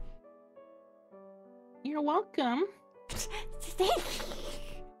playing. You're welcome.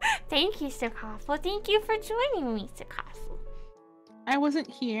 Thank you, Sukafu. Thank you for joining me, Sukafu. I wasn't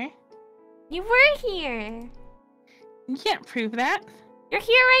here. You were here. You can't prove that. You're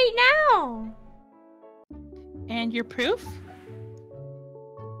here right now. And your proof?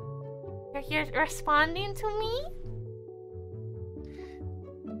 You're here responding to me?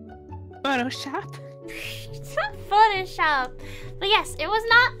 Photoshop? It's not Photoshop. But yes, it was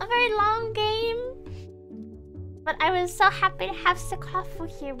not a very long game. But I was so happy to have Sukafu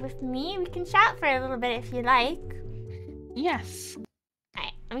here with me. We can chat for a little bit if you like. Yes.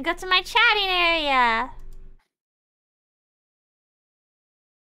 Alright, let me go to my chatting area.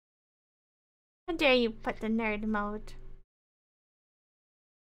 How dare you put the nerd mode?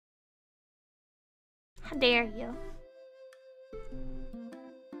 How dare you?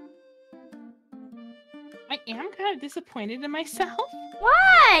 I am kind of disappointed in myself.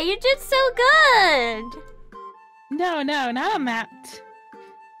 Why? You did so good. No, not on that.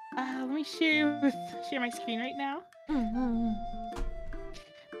 Let me share my screen right now.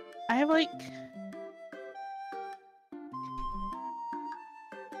 I have like...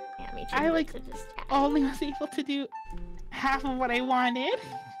 I like only was able to do half of what I wanted.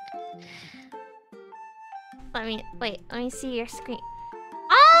 Let me see your screen.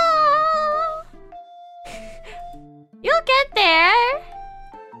 Oh! You'll get there.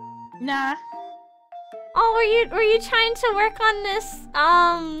 Nah. Oh, were you trying to work on this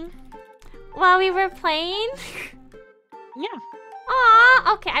while we were playing? Yeah.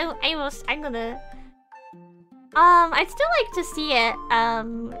 Aw, okay. I'm gonna. I'd still like to see it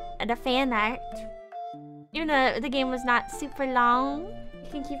the fan art. Even though the game was not super long, you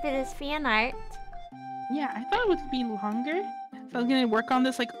can keep it as fan art. Yeah, I thought it would be longer. So I was gonna work on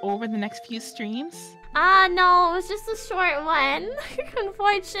this like over the next few streams. No, it was just a short one,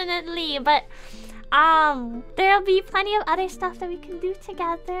 unfortunately. But there'll be plenty of other stuff that we can do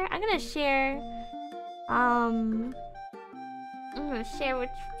together. I'm gonna share with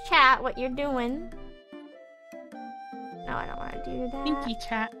chat what you're doing. No, I don't want to do that. Stinky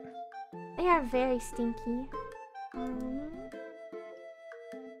chat. They are very stinky.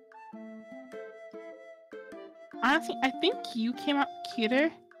 Honestly, I think you came out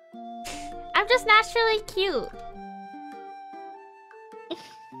cuter. I'm just naturally cute.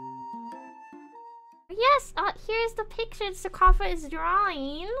 Yes, here's the picture Sakafa is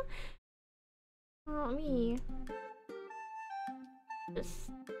drawing. Let me just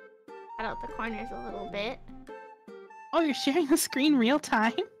cut out the corners a little bit. Oh, you're sharing the screen real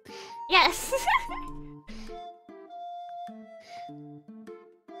time? Yes.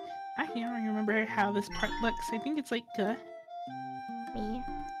 I can't remember how this part looks. I think it's like Me.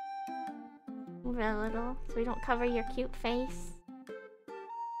 Move it a little so we don't cover your cute face.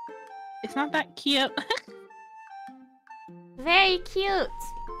 It's not that cute. Very cute.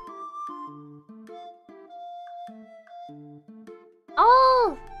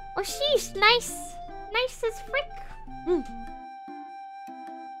 Oh, sheesh, nice. Nice as frick. Mm.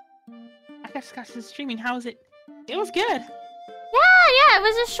 I got Scotch's streaming. How was it? It was good. Yeah, it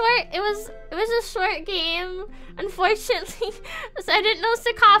was a short game. Unfortunately, so I didn't know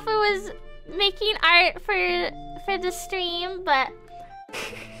Sakafa was making art for the stream, but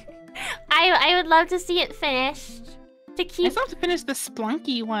I would love to see it finished. To keep. I still have to finish the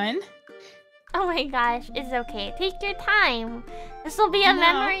Splunky one. Oh my gosh, it's okay. Take your time. This will be a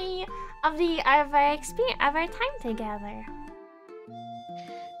memory of our experience, of our time together.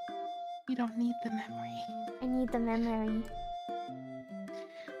 You don't need the memory. I need the memory.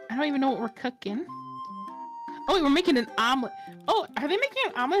 I don't even know what we're cooking. Oh, wait, we're making an omelet. Oh, are they making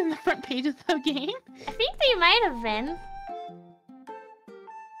an omelet in the front page of the game? I think they might have been.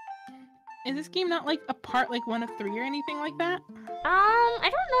 Is this game not like a part like 1 of 3 or anything like that? I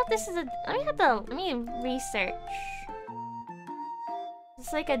don't know if this is a. Let me research.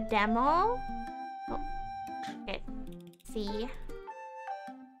 It's like a demo. Oh, okay. See.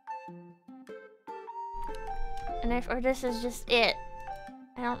 And or this is just it.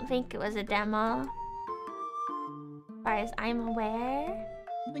 I don't think it was a demo. As far as I'm aware.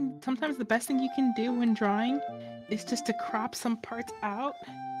 I think sometimes the best thing you can do when drawing is just to crop some parts out.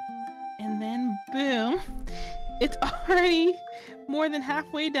 And then, boom, it's already more than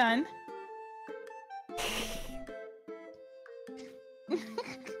halfway done.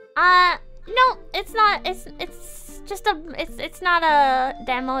 No, it's not. It's just a. It's not a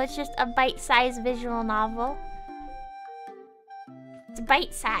demo. It's just a bite-sized visual novel. It's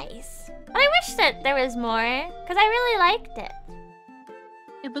bite-sized. But I wish that there was more, because I really liked it.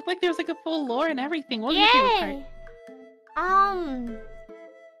 It looked like there was like a full lore and everything. What was your favorite part?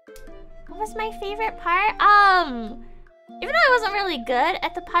 What was my favorite part? Even though I wasn't really good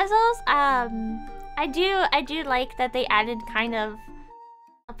at the puzzles, I do like that they added kind of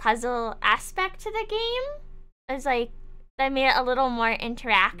a puzzle aspect to the game. It's like they made it a little more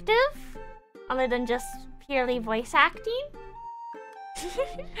interactive, other than just purely voice acting.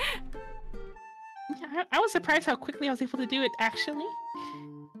 Yeah, I was surprised how quickly I was able to do it, actually.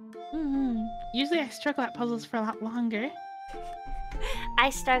 Usually I struggle at puzzles for a lot longer. I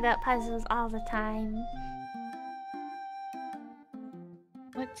struggle at puzzles all the time.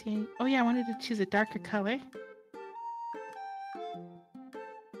 Let's see. Oh yeah, I wanted to choose a darker color.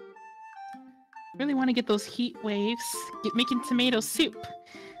 Really want to get those heat waves. Making tomato soup.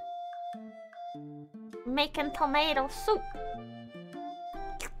 Making tomato soup.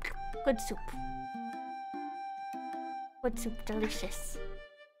 Good soup. Good soup, delicious.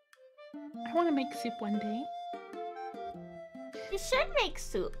 I want to make soup one day. You should make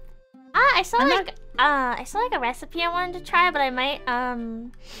soup. I saw like a recipe I wanted to try, but I might I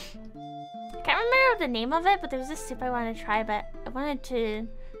can't remember the name of it, but there was this soup I wanted to try, but I wanted to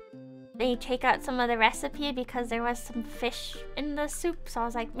maybe take out some of the recipe because there was some fish in the soup, so I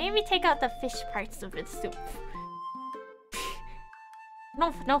was like, maybe take out the fish parts of the soup.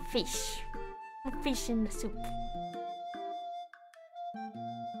 No fish. No fish in the soup.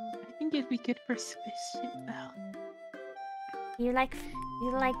 I think it'd be good for fish soup though. You like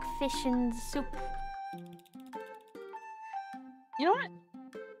fish in soup? You know what?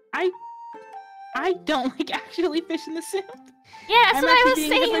 I don't like actually fish in the soup. Yeah, that's what I was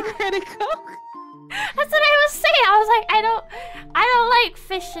saying. Hypocritical. That's what I was saying. I was like, I don't like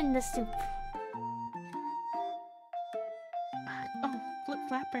fish in the soup. Oh, flip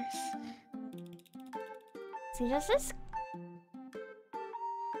flappers. See, does this?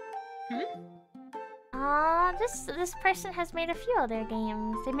 This person has made a few other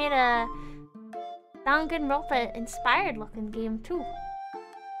games. They made a Danganronpa inspired looking game too.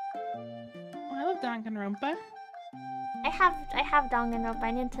 Oh, I love Danganronpa. I have Danganronpa.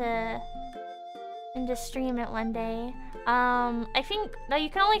 I need to stream it one day. I think no, you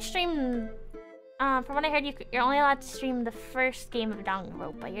can only stream. From what I heard, you're only allowed to stream the first game of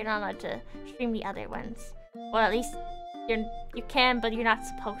Danganronpa. You're not allowed to stream the other ones. Well, at least you can, but you're not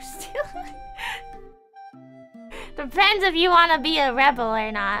supposed to. Depends if you want to be a rebel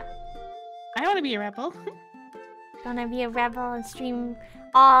or not. I want to be a rebel. Want to be a rebel and stream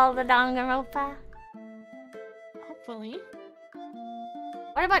all the Danganronpa? Hopefully.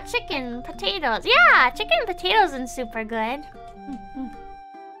 What about chicken, potatoes? Yeah, chicken and potatoes in soup are good.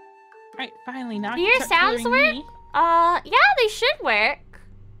 Alright, finally, now do your sounds work? Yeah, they should work.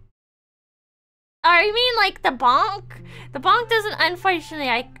 Oh, you mean like the bonk? The bonk doesn't, unfortunately,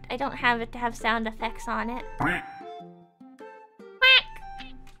 I don't have it to have sound effects on it. Quack.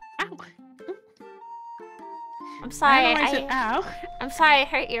 Ow. I'm sorry, ow. I'm sorry I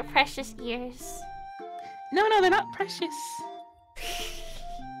hurt your precious ears. No, they're not precious.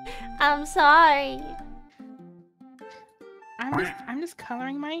 I'm sorry. I'm just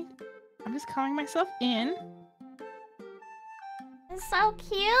coloring myself in. It's so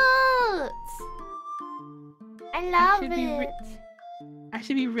cute. I love it. I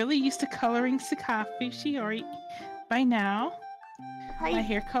should be really used to coloring Leafuchii by now. My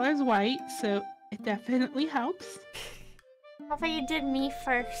hair color is white, so it definitely helps. I thought you did me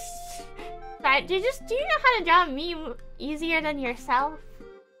first. Right, do you know how to draw me easier than yourself?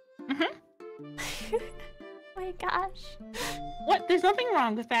 Mm-hmm. Oh my gosh. What? There's nothing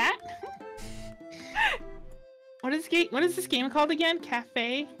wrong with that. What is this game called again?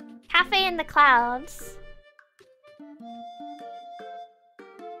 Cafe in the Clouds.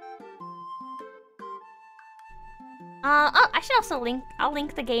 Oh, I should also I'll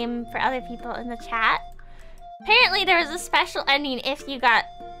link the game for other people in the chat. Apparently there was a special ending if you got,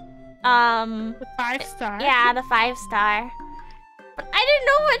 the 5-star. Yeah, the 5-star. But I didn't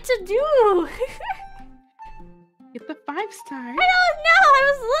know what to do! Get the 5-star. I don't know, I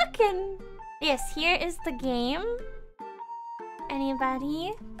was looking! Yes, here is the game.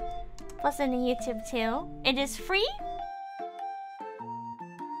 Anybody? Plus on the YouTube too. It is free.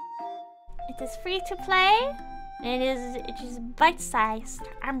 It is free to play. It is bite-sized.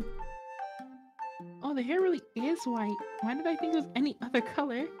 Oh, the hair really is white. Why did I think it was any other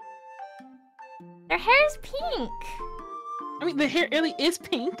color? Their hair is pink. I mean, the hair really is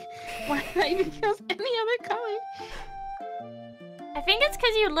pink. Why did I think it was any other color? I think it's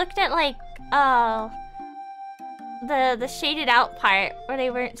because you looked at like, the shaded out part where they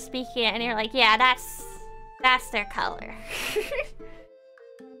weren't speaking, and you're like, yeah, that's their color.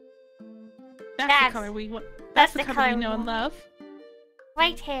 That's the color we want. That's the color we know and love.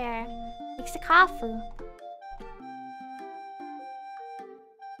 White hair. Makes a kafu.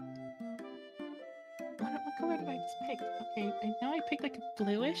 What color did I just pick? Okay, I know I picked like a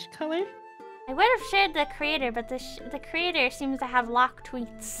bluish color. I would have shared the creator, but the creator seems to have locked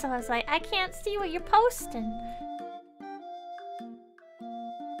tweets, so I was like, I can't see what you're posting.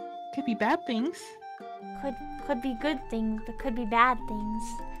 Could be bad things. Could be good things, but could be bad things.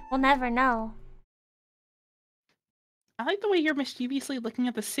 We'll never know. I like the way you're mischievously looking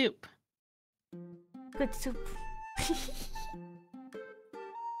at the soup. Good soup.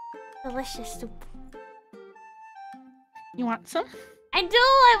 Delicious soup. You want some? I do!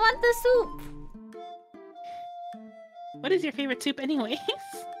 I want the soup! What is your favorite soup anyways?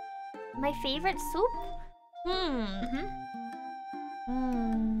 My favorite soup?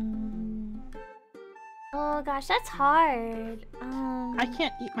 Oh gosh, that's hard. I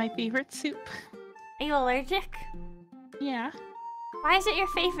can't eat my favorite soup. Are you allergic? Yeah. Why is it your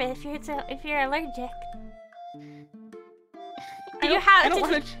favorite if you're allergic? Did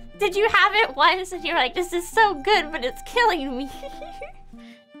you have it once and you were like, this is so good, but it's killing me?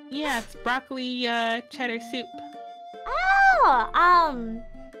 Yeah, it's broccoli cheddar soup. Oh,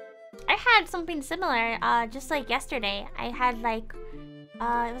 I had something similar, just like yesterday. I had like,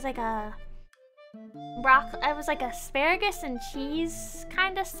 it was like asparagus and cheese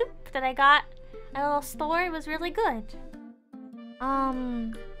kind of soup that I got at a little store. It was really good.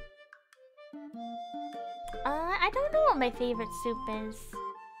 I don't know what my favorite soup is.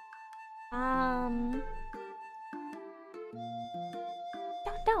 Don't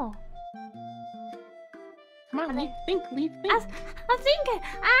know. Come on, think. I'm thinking.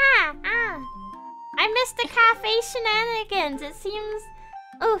 I missed the cafe shenanigans. It seems.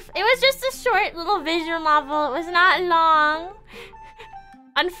 Oof. It was just a short little visual novel. It was not long.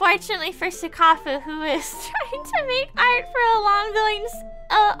 Unfortunately for Sukafu, who is trying to make art for a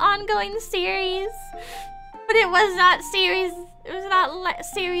ongoing series, but it was not series. It was not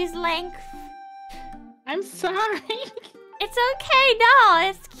series length. I'm sorry. It's okay. No,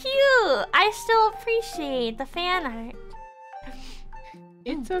 it's cute. I still appreciate the fan art.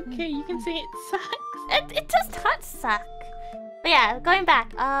 It's okay. You can say it sucks. It does not suck. But yeah, going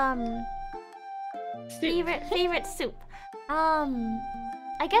back. Favorite soup.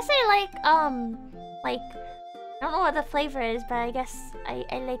 I guess I like I don't know what the flavor is, but I guess I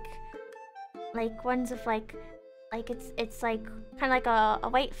like ones of like it's like kind of like a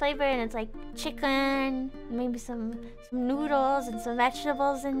white flavor, and it's like chicken, maybe some noodles and some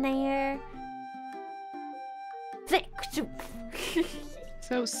vegetables in there. Thick soup.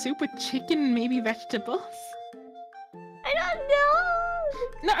 So soup with chicken and maybe vegetables? I don't know.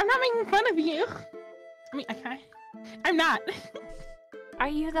 No, I'm not making fun of you. I mean, I'm not. Are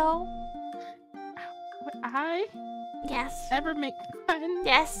you though? Would I? Yes. Ever make fun?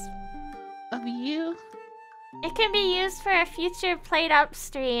 Yes. Of you? It can be used for a future played up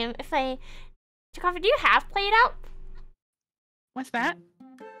stream. If I... Chikoff, do you have played up? What's that?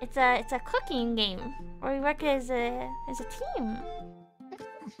 It's a cooking game where we work as a team.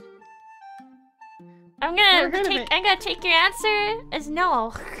 I'm gonna take your answer as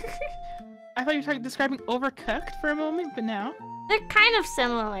no. I thought you were describing Overcooked for a moment, but no. They're kind of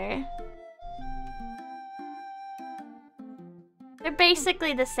similar. They're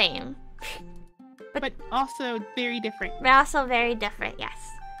basically the same. But also very different. They're also very different,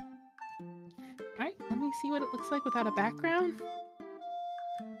 yes. Alright, let me see what it looks like without a background.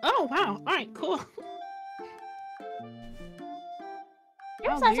 Oh, wow. Alright, cool. You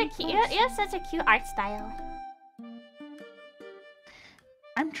have such a cute art style.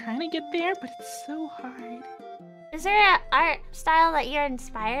 I'm trying to get there, but it's so hard. Is there an art style that you're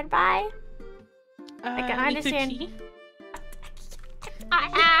inspired by? I can understand. Leafuchii.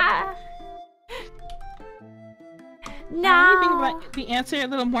 No. Let me think about the answer a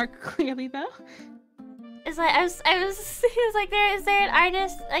little more clearly, though. It's like I was like, is there an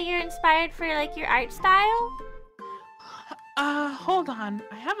artist that you're inspired for, like your art style? Hold on.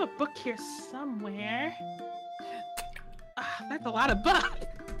 I have a book here somewhere. That's a lot of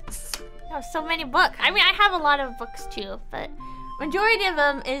books. Oh, so many books. I mean, I have a lot of books too, but majority of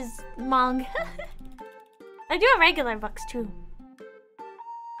them is manga. I do have regular books too.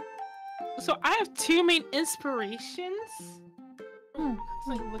 So I have two main inspirations.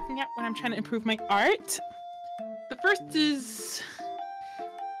 Like looking at when I'm trying to improve my art. The first is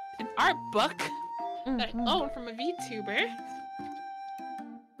an art book that I own from a VTuber,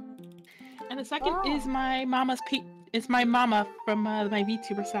 and the second is my mama from my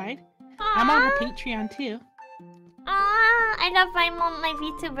VTuber side. I'm on her Patreon too. I love my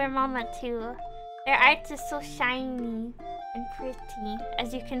VTuber mama too. Their art is so shiny and pretty,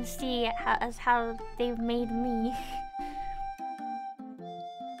 as you can see as how they've made me.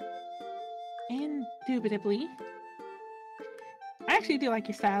 Indubitably. I actually do like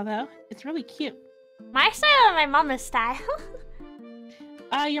your style though. It's really cute. My style or my mama's style?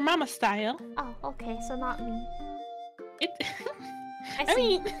 Your mama's style. Oh, okay, so not me. I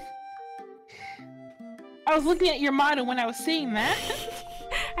mean, I was looking at your model when I was saying that.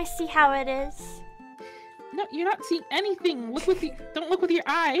 I see how it is. No, you're not seeing anything. Don't look with your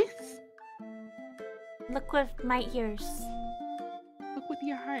eyes. Look with my ears. Look with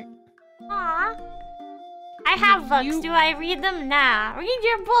your heart. Aww. I have books. Do I read them? Nah. Read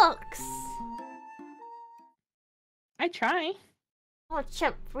your books. I try. Oh,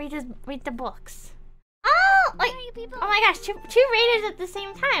 Chip, read the books. Oh, like, oh my gosh, two raiders at the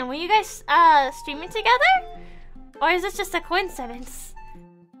same time. Were you guys streaming together? Or is this just a coincidence?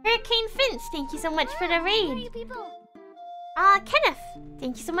 Hurricane Finch, thank you so much for the raid. Kenneth,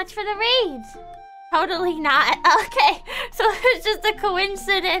 thank you so much for the raid. Totally not. Okay, so it's just a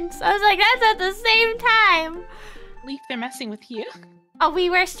coincidence. I was like, that's at the same time. Leaf, they're messing with you. Oh, we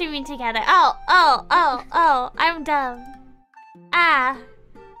were streaming together. Oh, I'm dumb. I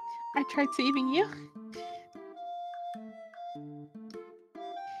tried saving you.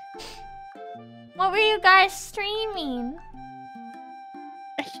 What were you guys streaming?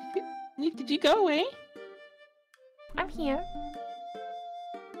 Leaf, did you go away? I'm here.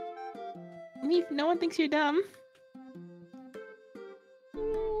 Leaf, no one thinks you're dumb.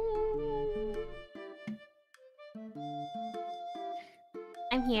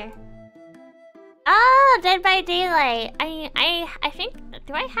 I'm here. Oh, Dead by Daylight. I think,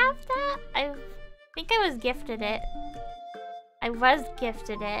 do I have that? I think I was gifted it. I was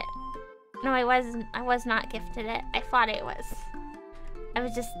gifted it. No, I wasn't. I was not gifted it. I thought it was. I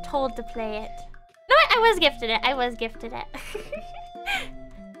was just told to play it. No, I was gifted it. I was gifted it.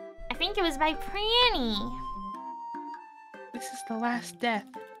 I think it was by Pranny. This is the last death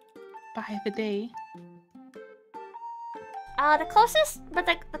by the day. The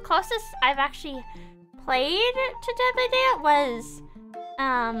closest I've actually played to Dead by Daylight was,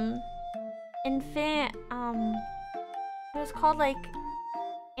 Infinite, it was called, like,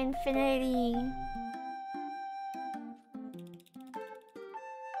 Infinity...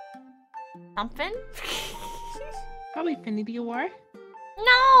 something? Probably Infinity War.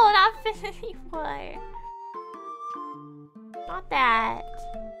 No, not Infinity War. Not that.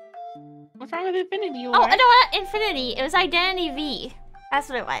 What's wrong with Infinity War? Oh, no, not Infinity. It was Identity V. That's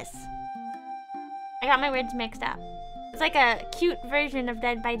what it was. I got my words mixed up. It's like a cute version of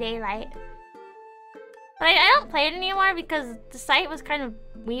Dead by Daylight. But I don't play it anymore because the site was kind of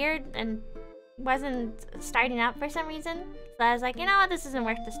weird and wasn't starting up for some reason. So I was like, you know what, this isn't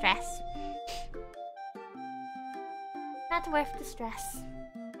worth the stress. Not worth the stress.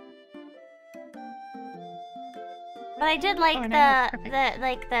 But I did like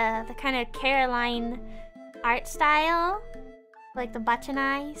the kind of Caroline art style. Like the button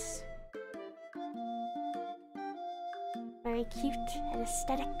eyes. Very cute and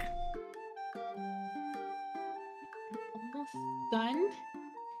aesthetic. Almost done.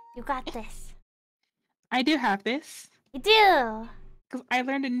 You got this. I do have this. You do. Because I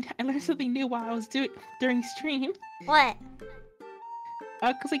learned something new while I was during stream. What?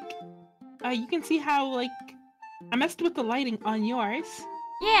 Cause like, you can see how like I messed with the lighting on yours.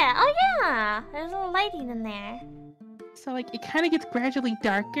 Yeah. Oh yeah. There's a little lighting in there. So like it kind of gets gradually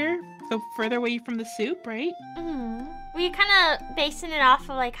darker the further away from the soup, right? Mm-hmm. Were you kind of basing it off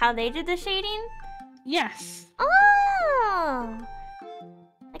of like how they did the shading? Yes. Oh.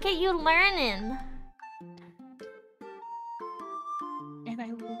 I get you learning. And I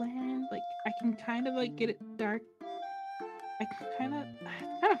learned like I can kind of like get it dark. I can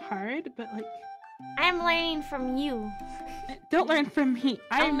it's kind of hard, but like I'm learning from you. Don't learn from me.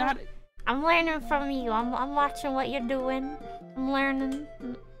 I'm not. I'm learning from you. I'm watching what you're doing. I'm learning.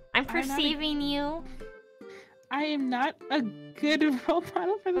 I'm perceiving you. I am not a good role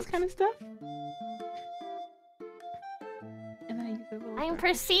model for this kind of stuff. And then I use a little I'm dark.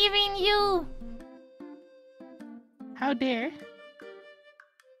 perceiving you. How dare?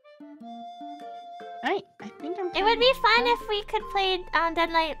 I think I'm. It would be fun if we could play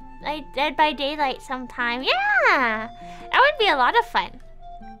Dead by Daylight sometime. Yeah, that would be a lot of fun.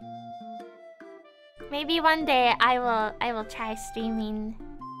 Maybe one day I will try streaming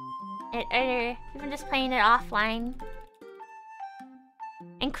it, or even just playing it offline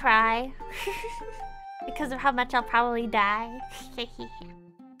and cry because of how much I'll probably die.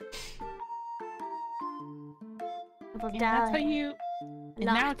 And that's how you. And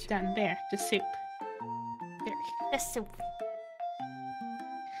now it's done. There, just soup. There. Just soup.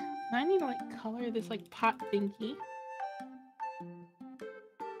 I need to like color this like pot thingy.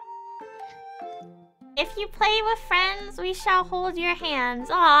 If you play with friends, we shall hold your hands.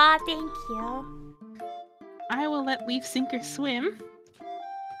 Aw, thank you. I will let Leaf sink or swim.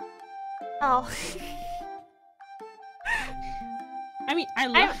 Oh. I mean, I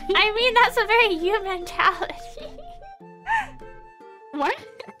love you. I mean, that's a very you mentality. What?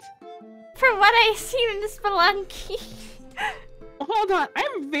 From what I've seen in the Spelunky. Hold on,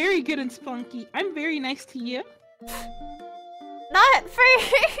 I'm very good in Spelunky. I'm very nice to you. Not at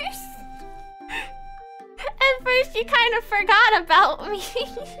first. At first, you kind of forgot about me.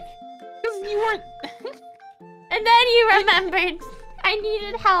 Because you weren't. And then you remembered I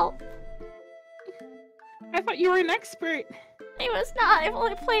needed help. I thought you were an expert. I was not. I've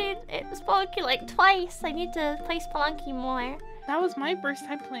only played Spelunky like twice. I need to play Spelunky more. That was my first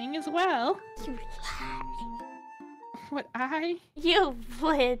time playing as well. You lie. What I? You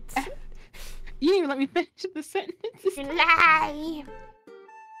would. You didn't even let me finish the sentence. You lie.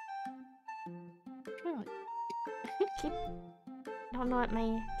 I don't know what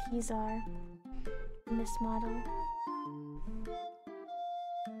my keys are in this model.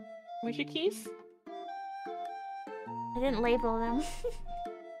 Where's your keys? I didn't label them.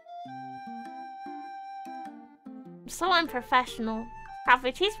 I'm so unprofessional.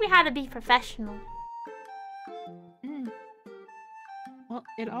 Probably teach me how to be professional. Well,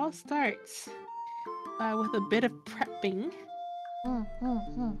 it all starts with a bit of prepping.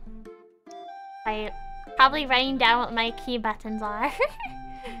 By probably writing down what my key buttons are.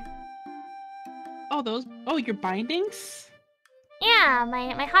 Oh, those. Oh, your bindings? Yeah,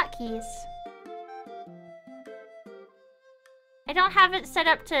 my hotkeys. I don't have it set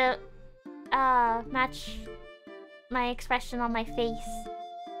up to match my expression on my face.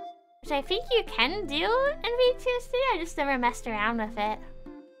 Which I think you can do in VTuber Studio, I just never messed around with it.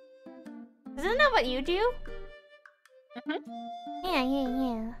 Isn't that what you do?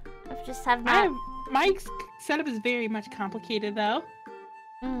 Yeah. I just have not... My setup is very much complicated, though.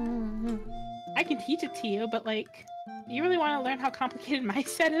 I can teach it to you, but like, you really want to learn how complicated my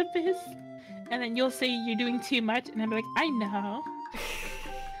setup is? And then you'll say you're doing too much, and I'll be like, I know.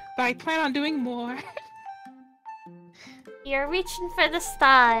 But I plan on doing more. You're reaching for the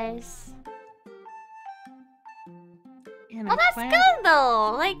stars. Well, that's good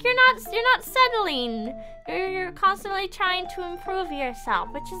though. Like you're not settling. You're constantly trying to improve yourself,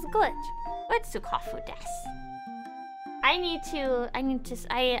 which is good. Good, Sukafu desu.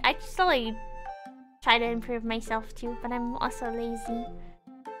 I slowly try to improve myself too, but I'm also lazy.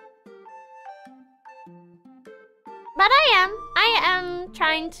 But I am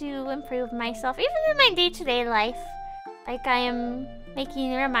trying to improve myself, even in my day-to-day life. Like I am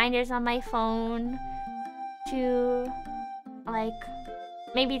making reminders on my phone to, like,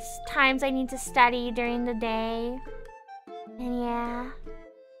 maybe it's times I need to study during the day. And yeah.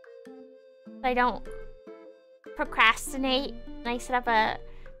 I don't procrastinate and I set up a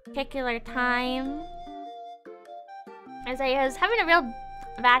particular time. I was having a real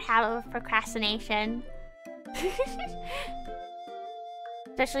bad habit of procrastination.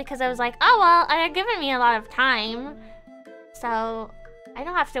 Especially because I was like, oh well, it had given me a lot of time, so I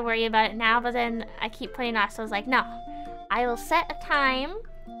don't have to worry about it now. But then I keep putting off, so I was like, no, I will set a time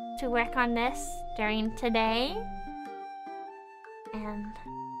to work on this during today, and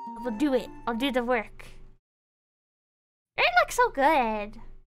I will do it. I'll do the work. It looks so good.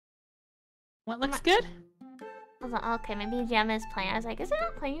 What looks good? I was like, okay, maybe Gemma is playing. I was like, is it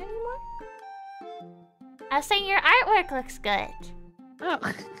not playing anymore? I was saying your artwork looks good. Oh.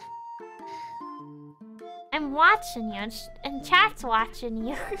 I'm watching you, and chat's watching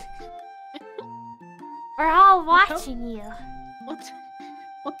you. We're all watching you. Well,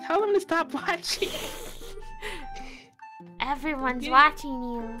 tell them to stop watching. Everyone's watching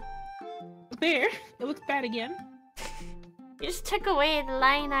you. There, it looks bad again. You just took away the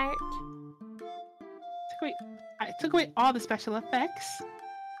line art. I took away all the special effects.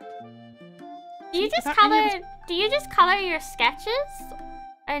 Do you just color your sketches,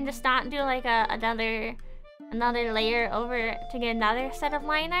 and just not do like another layer over to get another set of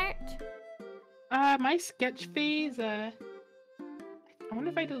line art? My sketch phase. I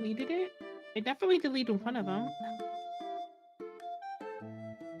wonder if I deleted it. I definitely deleted one of them.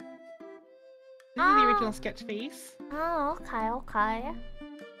 This is the original sketch phase. Oh, okay.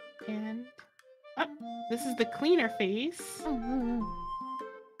 And this is the cleaner face. Mm-hmm.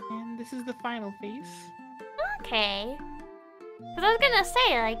 And this is the final face. Okay. Because I was gonna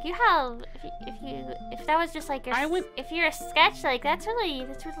say, like, you have, if that was just like your, if you're a sketch, like, that's really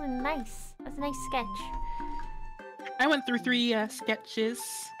nice. That's a nice sketch. I went through 3 sketches.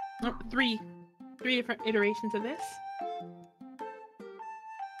 No, three different iterations of this.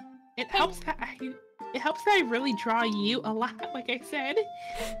 It helps that I really draw you a lot, like I said.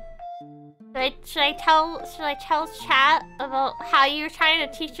 Should I tell chat about how you're trying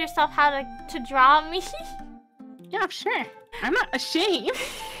to teach yourself how to draw me? Yeah, sure. I'm not ashamed.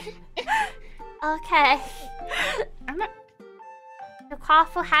 Okay. I'm not. The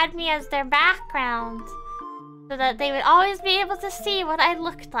Kwafu had me as their background, so that they would always be able to see what I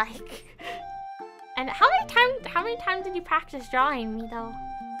looked like. And how many times did you practice drawing me though?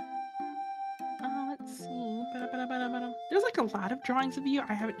 Let's see. There's like a lot of drawings of you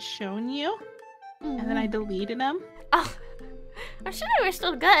I haven't shown you, and then I deleted them. Oh, I'm sure they were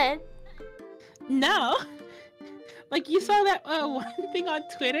still good. No. Like, you saw that one thing on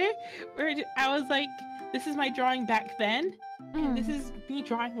Twitter where I was like, this is my drawing back then, and this is me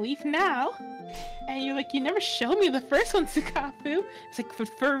drawing Leaf now. And you're like, you never showed me the first one, Sukafu. It's like, for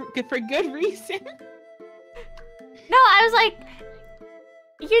good reason. No, I was like,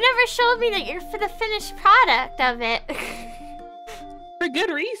 you never showed me that you're for the finished product of it. For good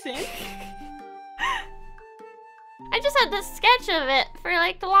reason. I just had the sketch of it for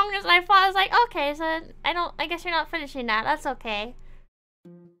like the longest I thought. I was like, okay, so I guess you're not finishing that. That's okay.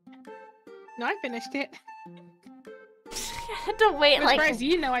 No, I finished it. I had to wait as far as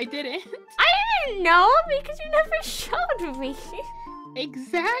you know, I didn't. I didn't know because you never showed me.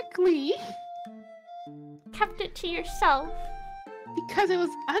 Exactly. Kept it to yourself. Because it was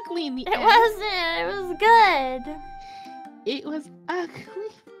ugly in the end. It wasn't. It was good. It was ugly.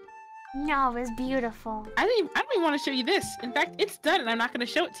 No, it was beautiful. I don't even want to show you this. In fact, it's done and I'm not going to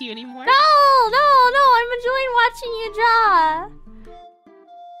show it to you anymore. No, I'm enjoying watching you draw.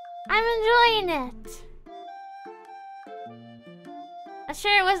 I'm enjoying it. I'm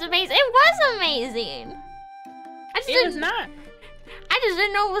sure it was amazing. It was amazing. It was not. I just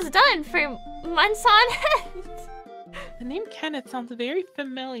didn't know it was done for months on end. The name Kenneth sounds very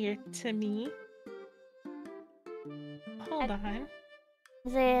familiar to me. Hold on.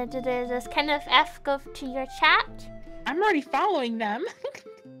 Does Kenneth F go to your chat? I'm already following them.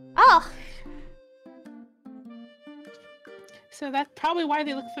 Oh. So that's probably why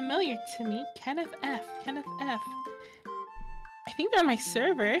they look familiar to me. Kenneth F. I think they're on my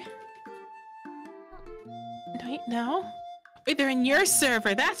server. No? Wait, they're in your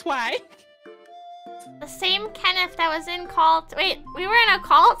server. That's why. The same Kenneth that was in call. Wait, we were in a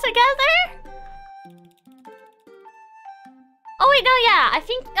call together? Oh wait, no, yeah. I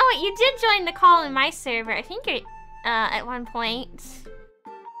think. Oh wait, you did join the call in my server. I think you're at one point.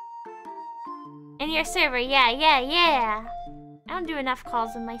 In your server, yeah. I don't do enough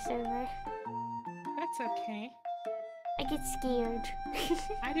calls in my server. That's okay. I get scared.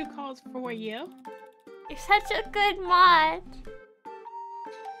 I do calls for you. You're such a good mod.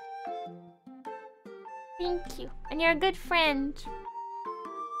 Thank you. And you're a good friend.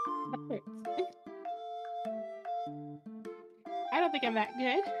 don't think I'm that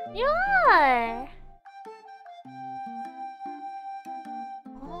good. You are!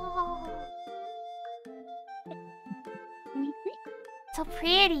 Oh. So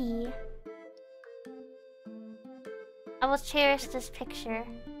pretty. I will cherish this picture.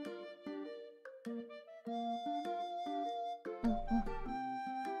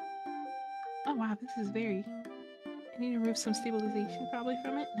 Oh wow, this is very... I need to remove some stabilization probably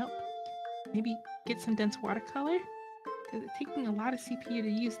from it. Nope. Maybe get some dense watercolor? Because it's taking a lot of CPU to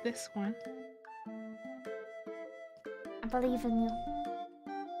use this one. I believe in you.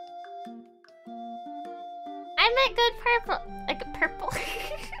 I met good purple. Like purple.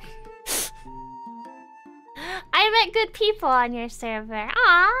 I met good people on your server.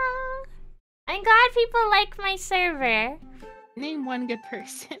 Aww. I'm glad people like my server. Name one good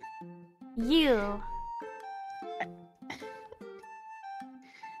person. You.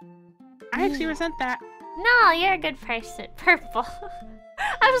 I actually resent that. No, you're a good person. Purple.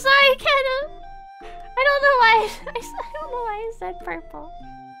 I'm sorry, Kenneth. I don't know why I don't know why I said purple.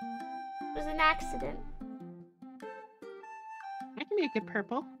 It was an accident. I can be a good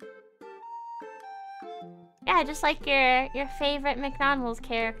purple. Yeah, just like your favorite McDonald's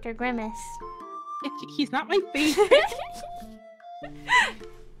character, Grimace. He's not my favorite.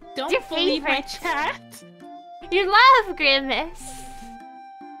 Don't believe my chat. You love Grimace.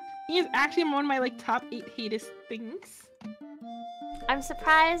 He is actually one of my like top 8 hatest things. I'm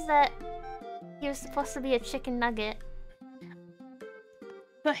surprised that he was supposed to be a chicken nugget.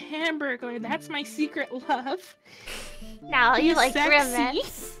 The hamburger, that's my secret love. Now you like sexy.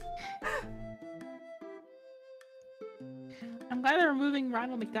 Grimace. I'm glad they're removing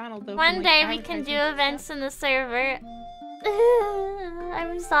Ronald McDonald though. One from, day like, we can do advertising events stuff. in the server.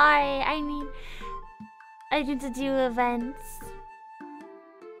 I'm sorry. I need to do events.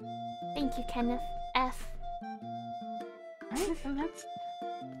 Thank you, Kenneth F. Right, and that's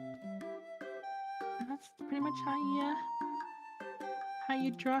pretty much how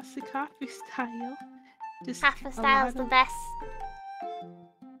you draw Sakafu style. Just Half style is the best.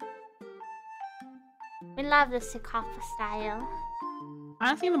 We love the Sakafa style.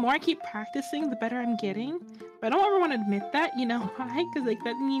 Honestly, the more I keep practicing, the better I'm getting. But I don't ever want to admit that, you know why? Because like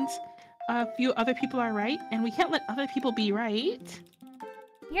that means a few other people are right, and we can't let other people be right.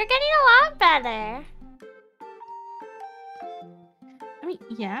 You're getting a lot better. I mean,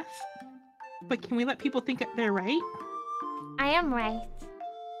 yes. But can we let people think that they're right? I am right.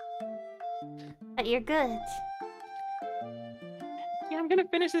 But you're good. Yeah, I'm gonna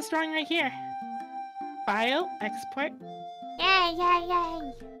finish this drawing right here. File, export. Yay, yay,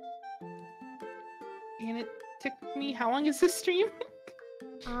 yay. And it took me, how long is this stream?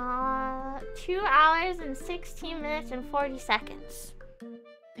 2 hours and 16 minutes and 40 seconds.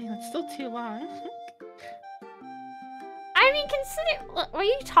 Damn, it's still too long. I mean, consider. Were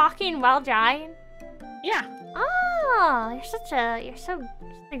you talking while drawing? Yeah. Oh, you're so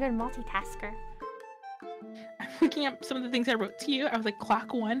a good multitasker. I'm looking up some of the things I wrote to you. I was like,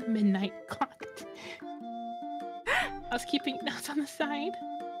 clock 1, midnight, clock 2. I was keeping notes on the side.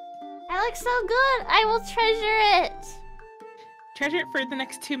 That looks so good. I will treasure it. Treasure it for the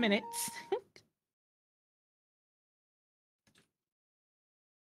next 2 minutes.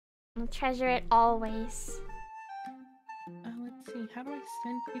 I'll treasure it always. Let's see. How do I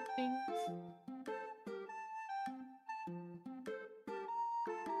send you things?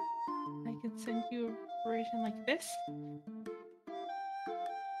 I can send you a version like this.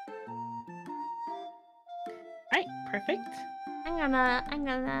 Alright, perfect.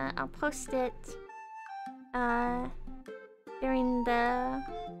 I'll post it during the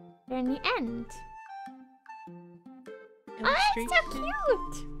end. Oh, it's so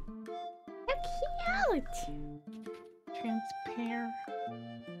cute! So cute! Transparent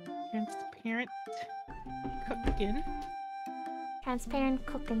cooking. Transparent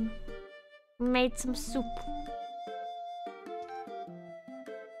cooking. We made some soup.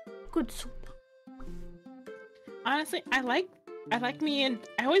 Good soup. Honestly, I like me, and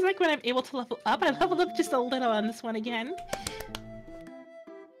I always like when I'm able to level up. I leveled up just a little on this one again.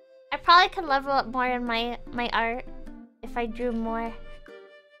 I probably could level up more in my art if I drew more.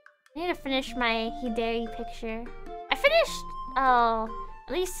 I need to finish my Hidari picture. I finished, at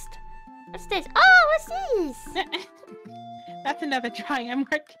least, what's this? Oh, what's this? That's another drawing I'm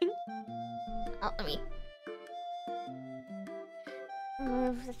working. Oh, let me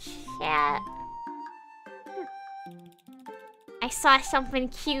move the chat. I saw something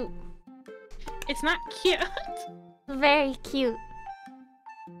cute. It's not cute. Very cute.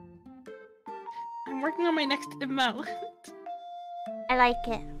 I'm working on my next emote. I like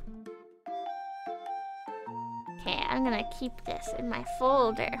it. Okay, I'm gonna keep this in my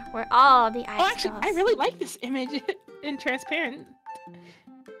folder where all the Oh, actually, I really like this image in transparent.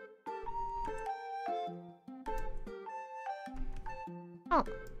 Oh.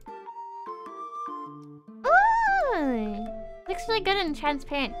 Ooh! Looks really good and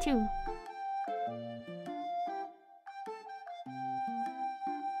transparent too.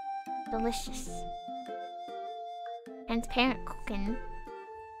 Delicious. Transparent cooking.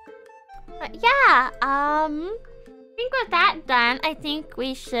 But yeah, I think with that done, I think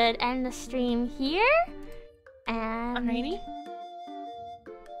we should end the stream here. And Alrighty.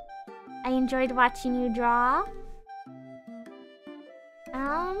 I enjoyed watching you draw.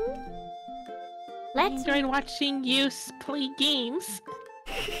 I enjoyed watching you play games.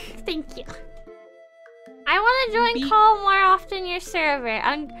 Thank you. I want to join call more often your server.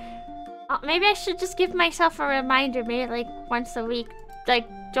 Maybe I should just give myself a reminder, maybe like once a week. Like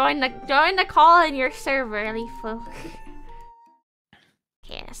join the call in your server, Leafu.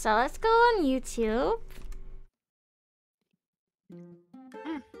 Okay, so let's go on YouTube.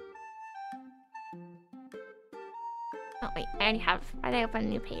 Oh wait, I already have. Why did I open a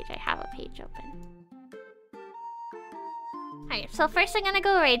new page? I have a page open. Alright, so first I'm gonna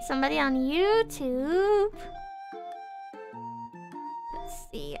go raid somebody on YouTube. Let's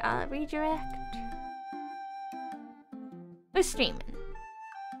see, redirect. Who's streaming?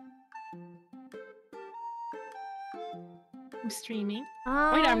 I'm streaming.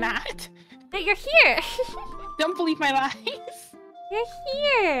 Wait, I'm not. No, you're here. Don't believe my lies. You're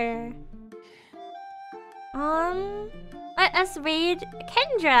here. Let us raid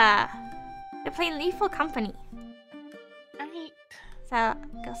Kendra. They're playing Lethal Company. Alright. So,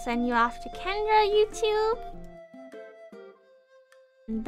 I'll send you off to Kendra, YouTube.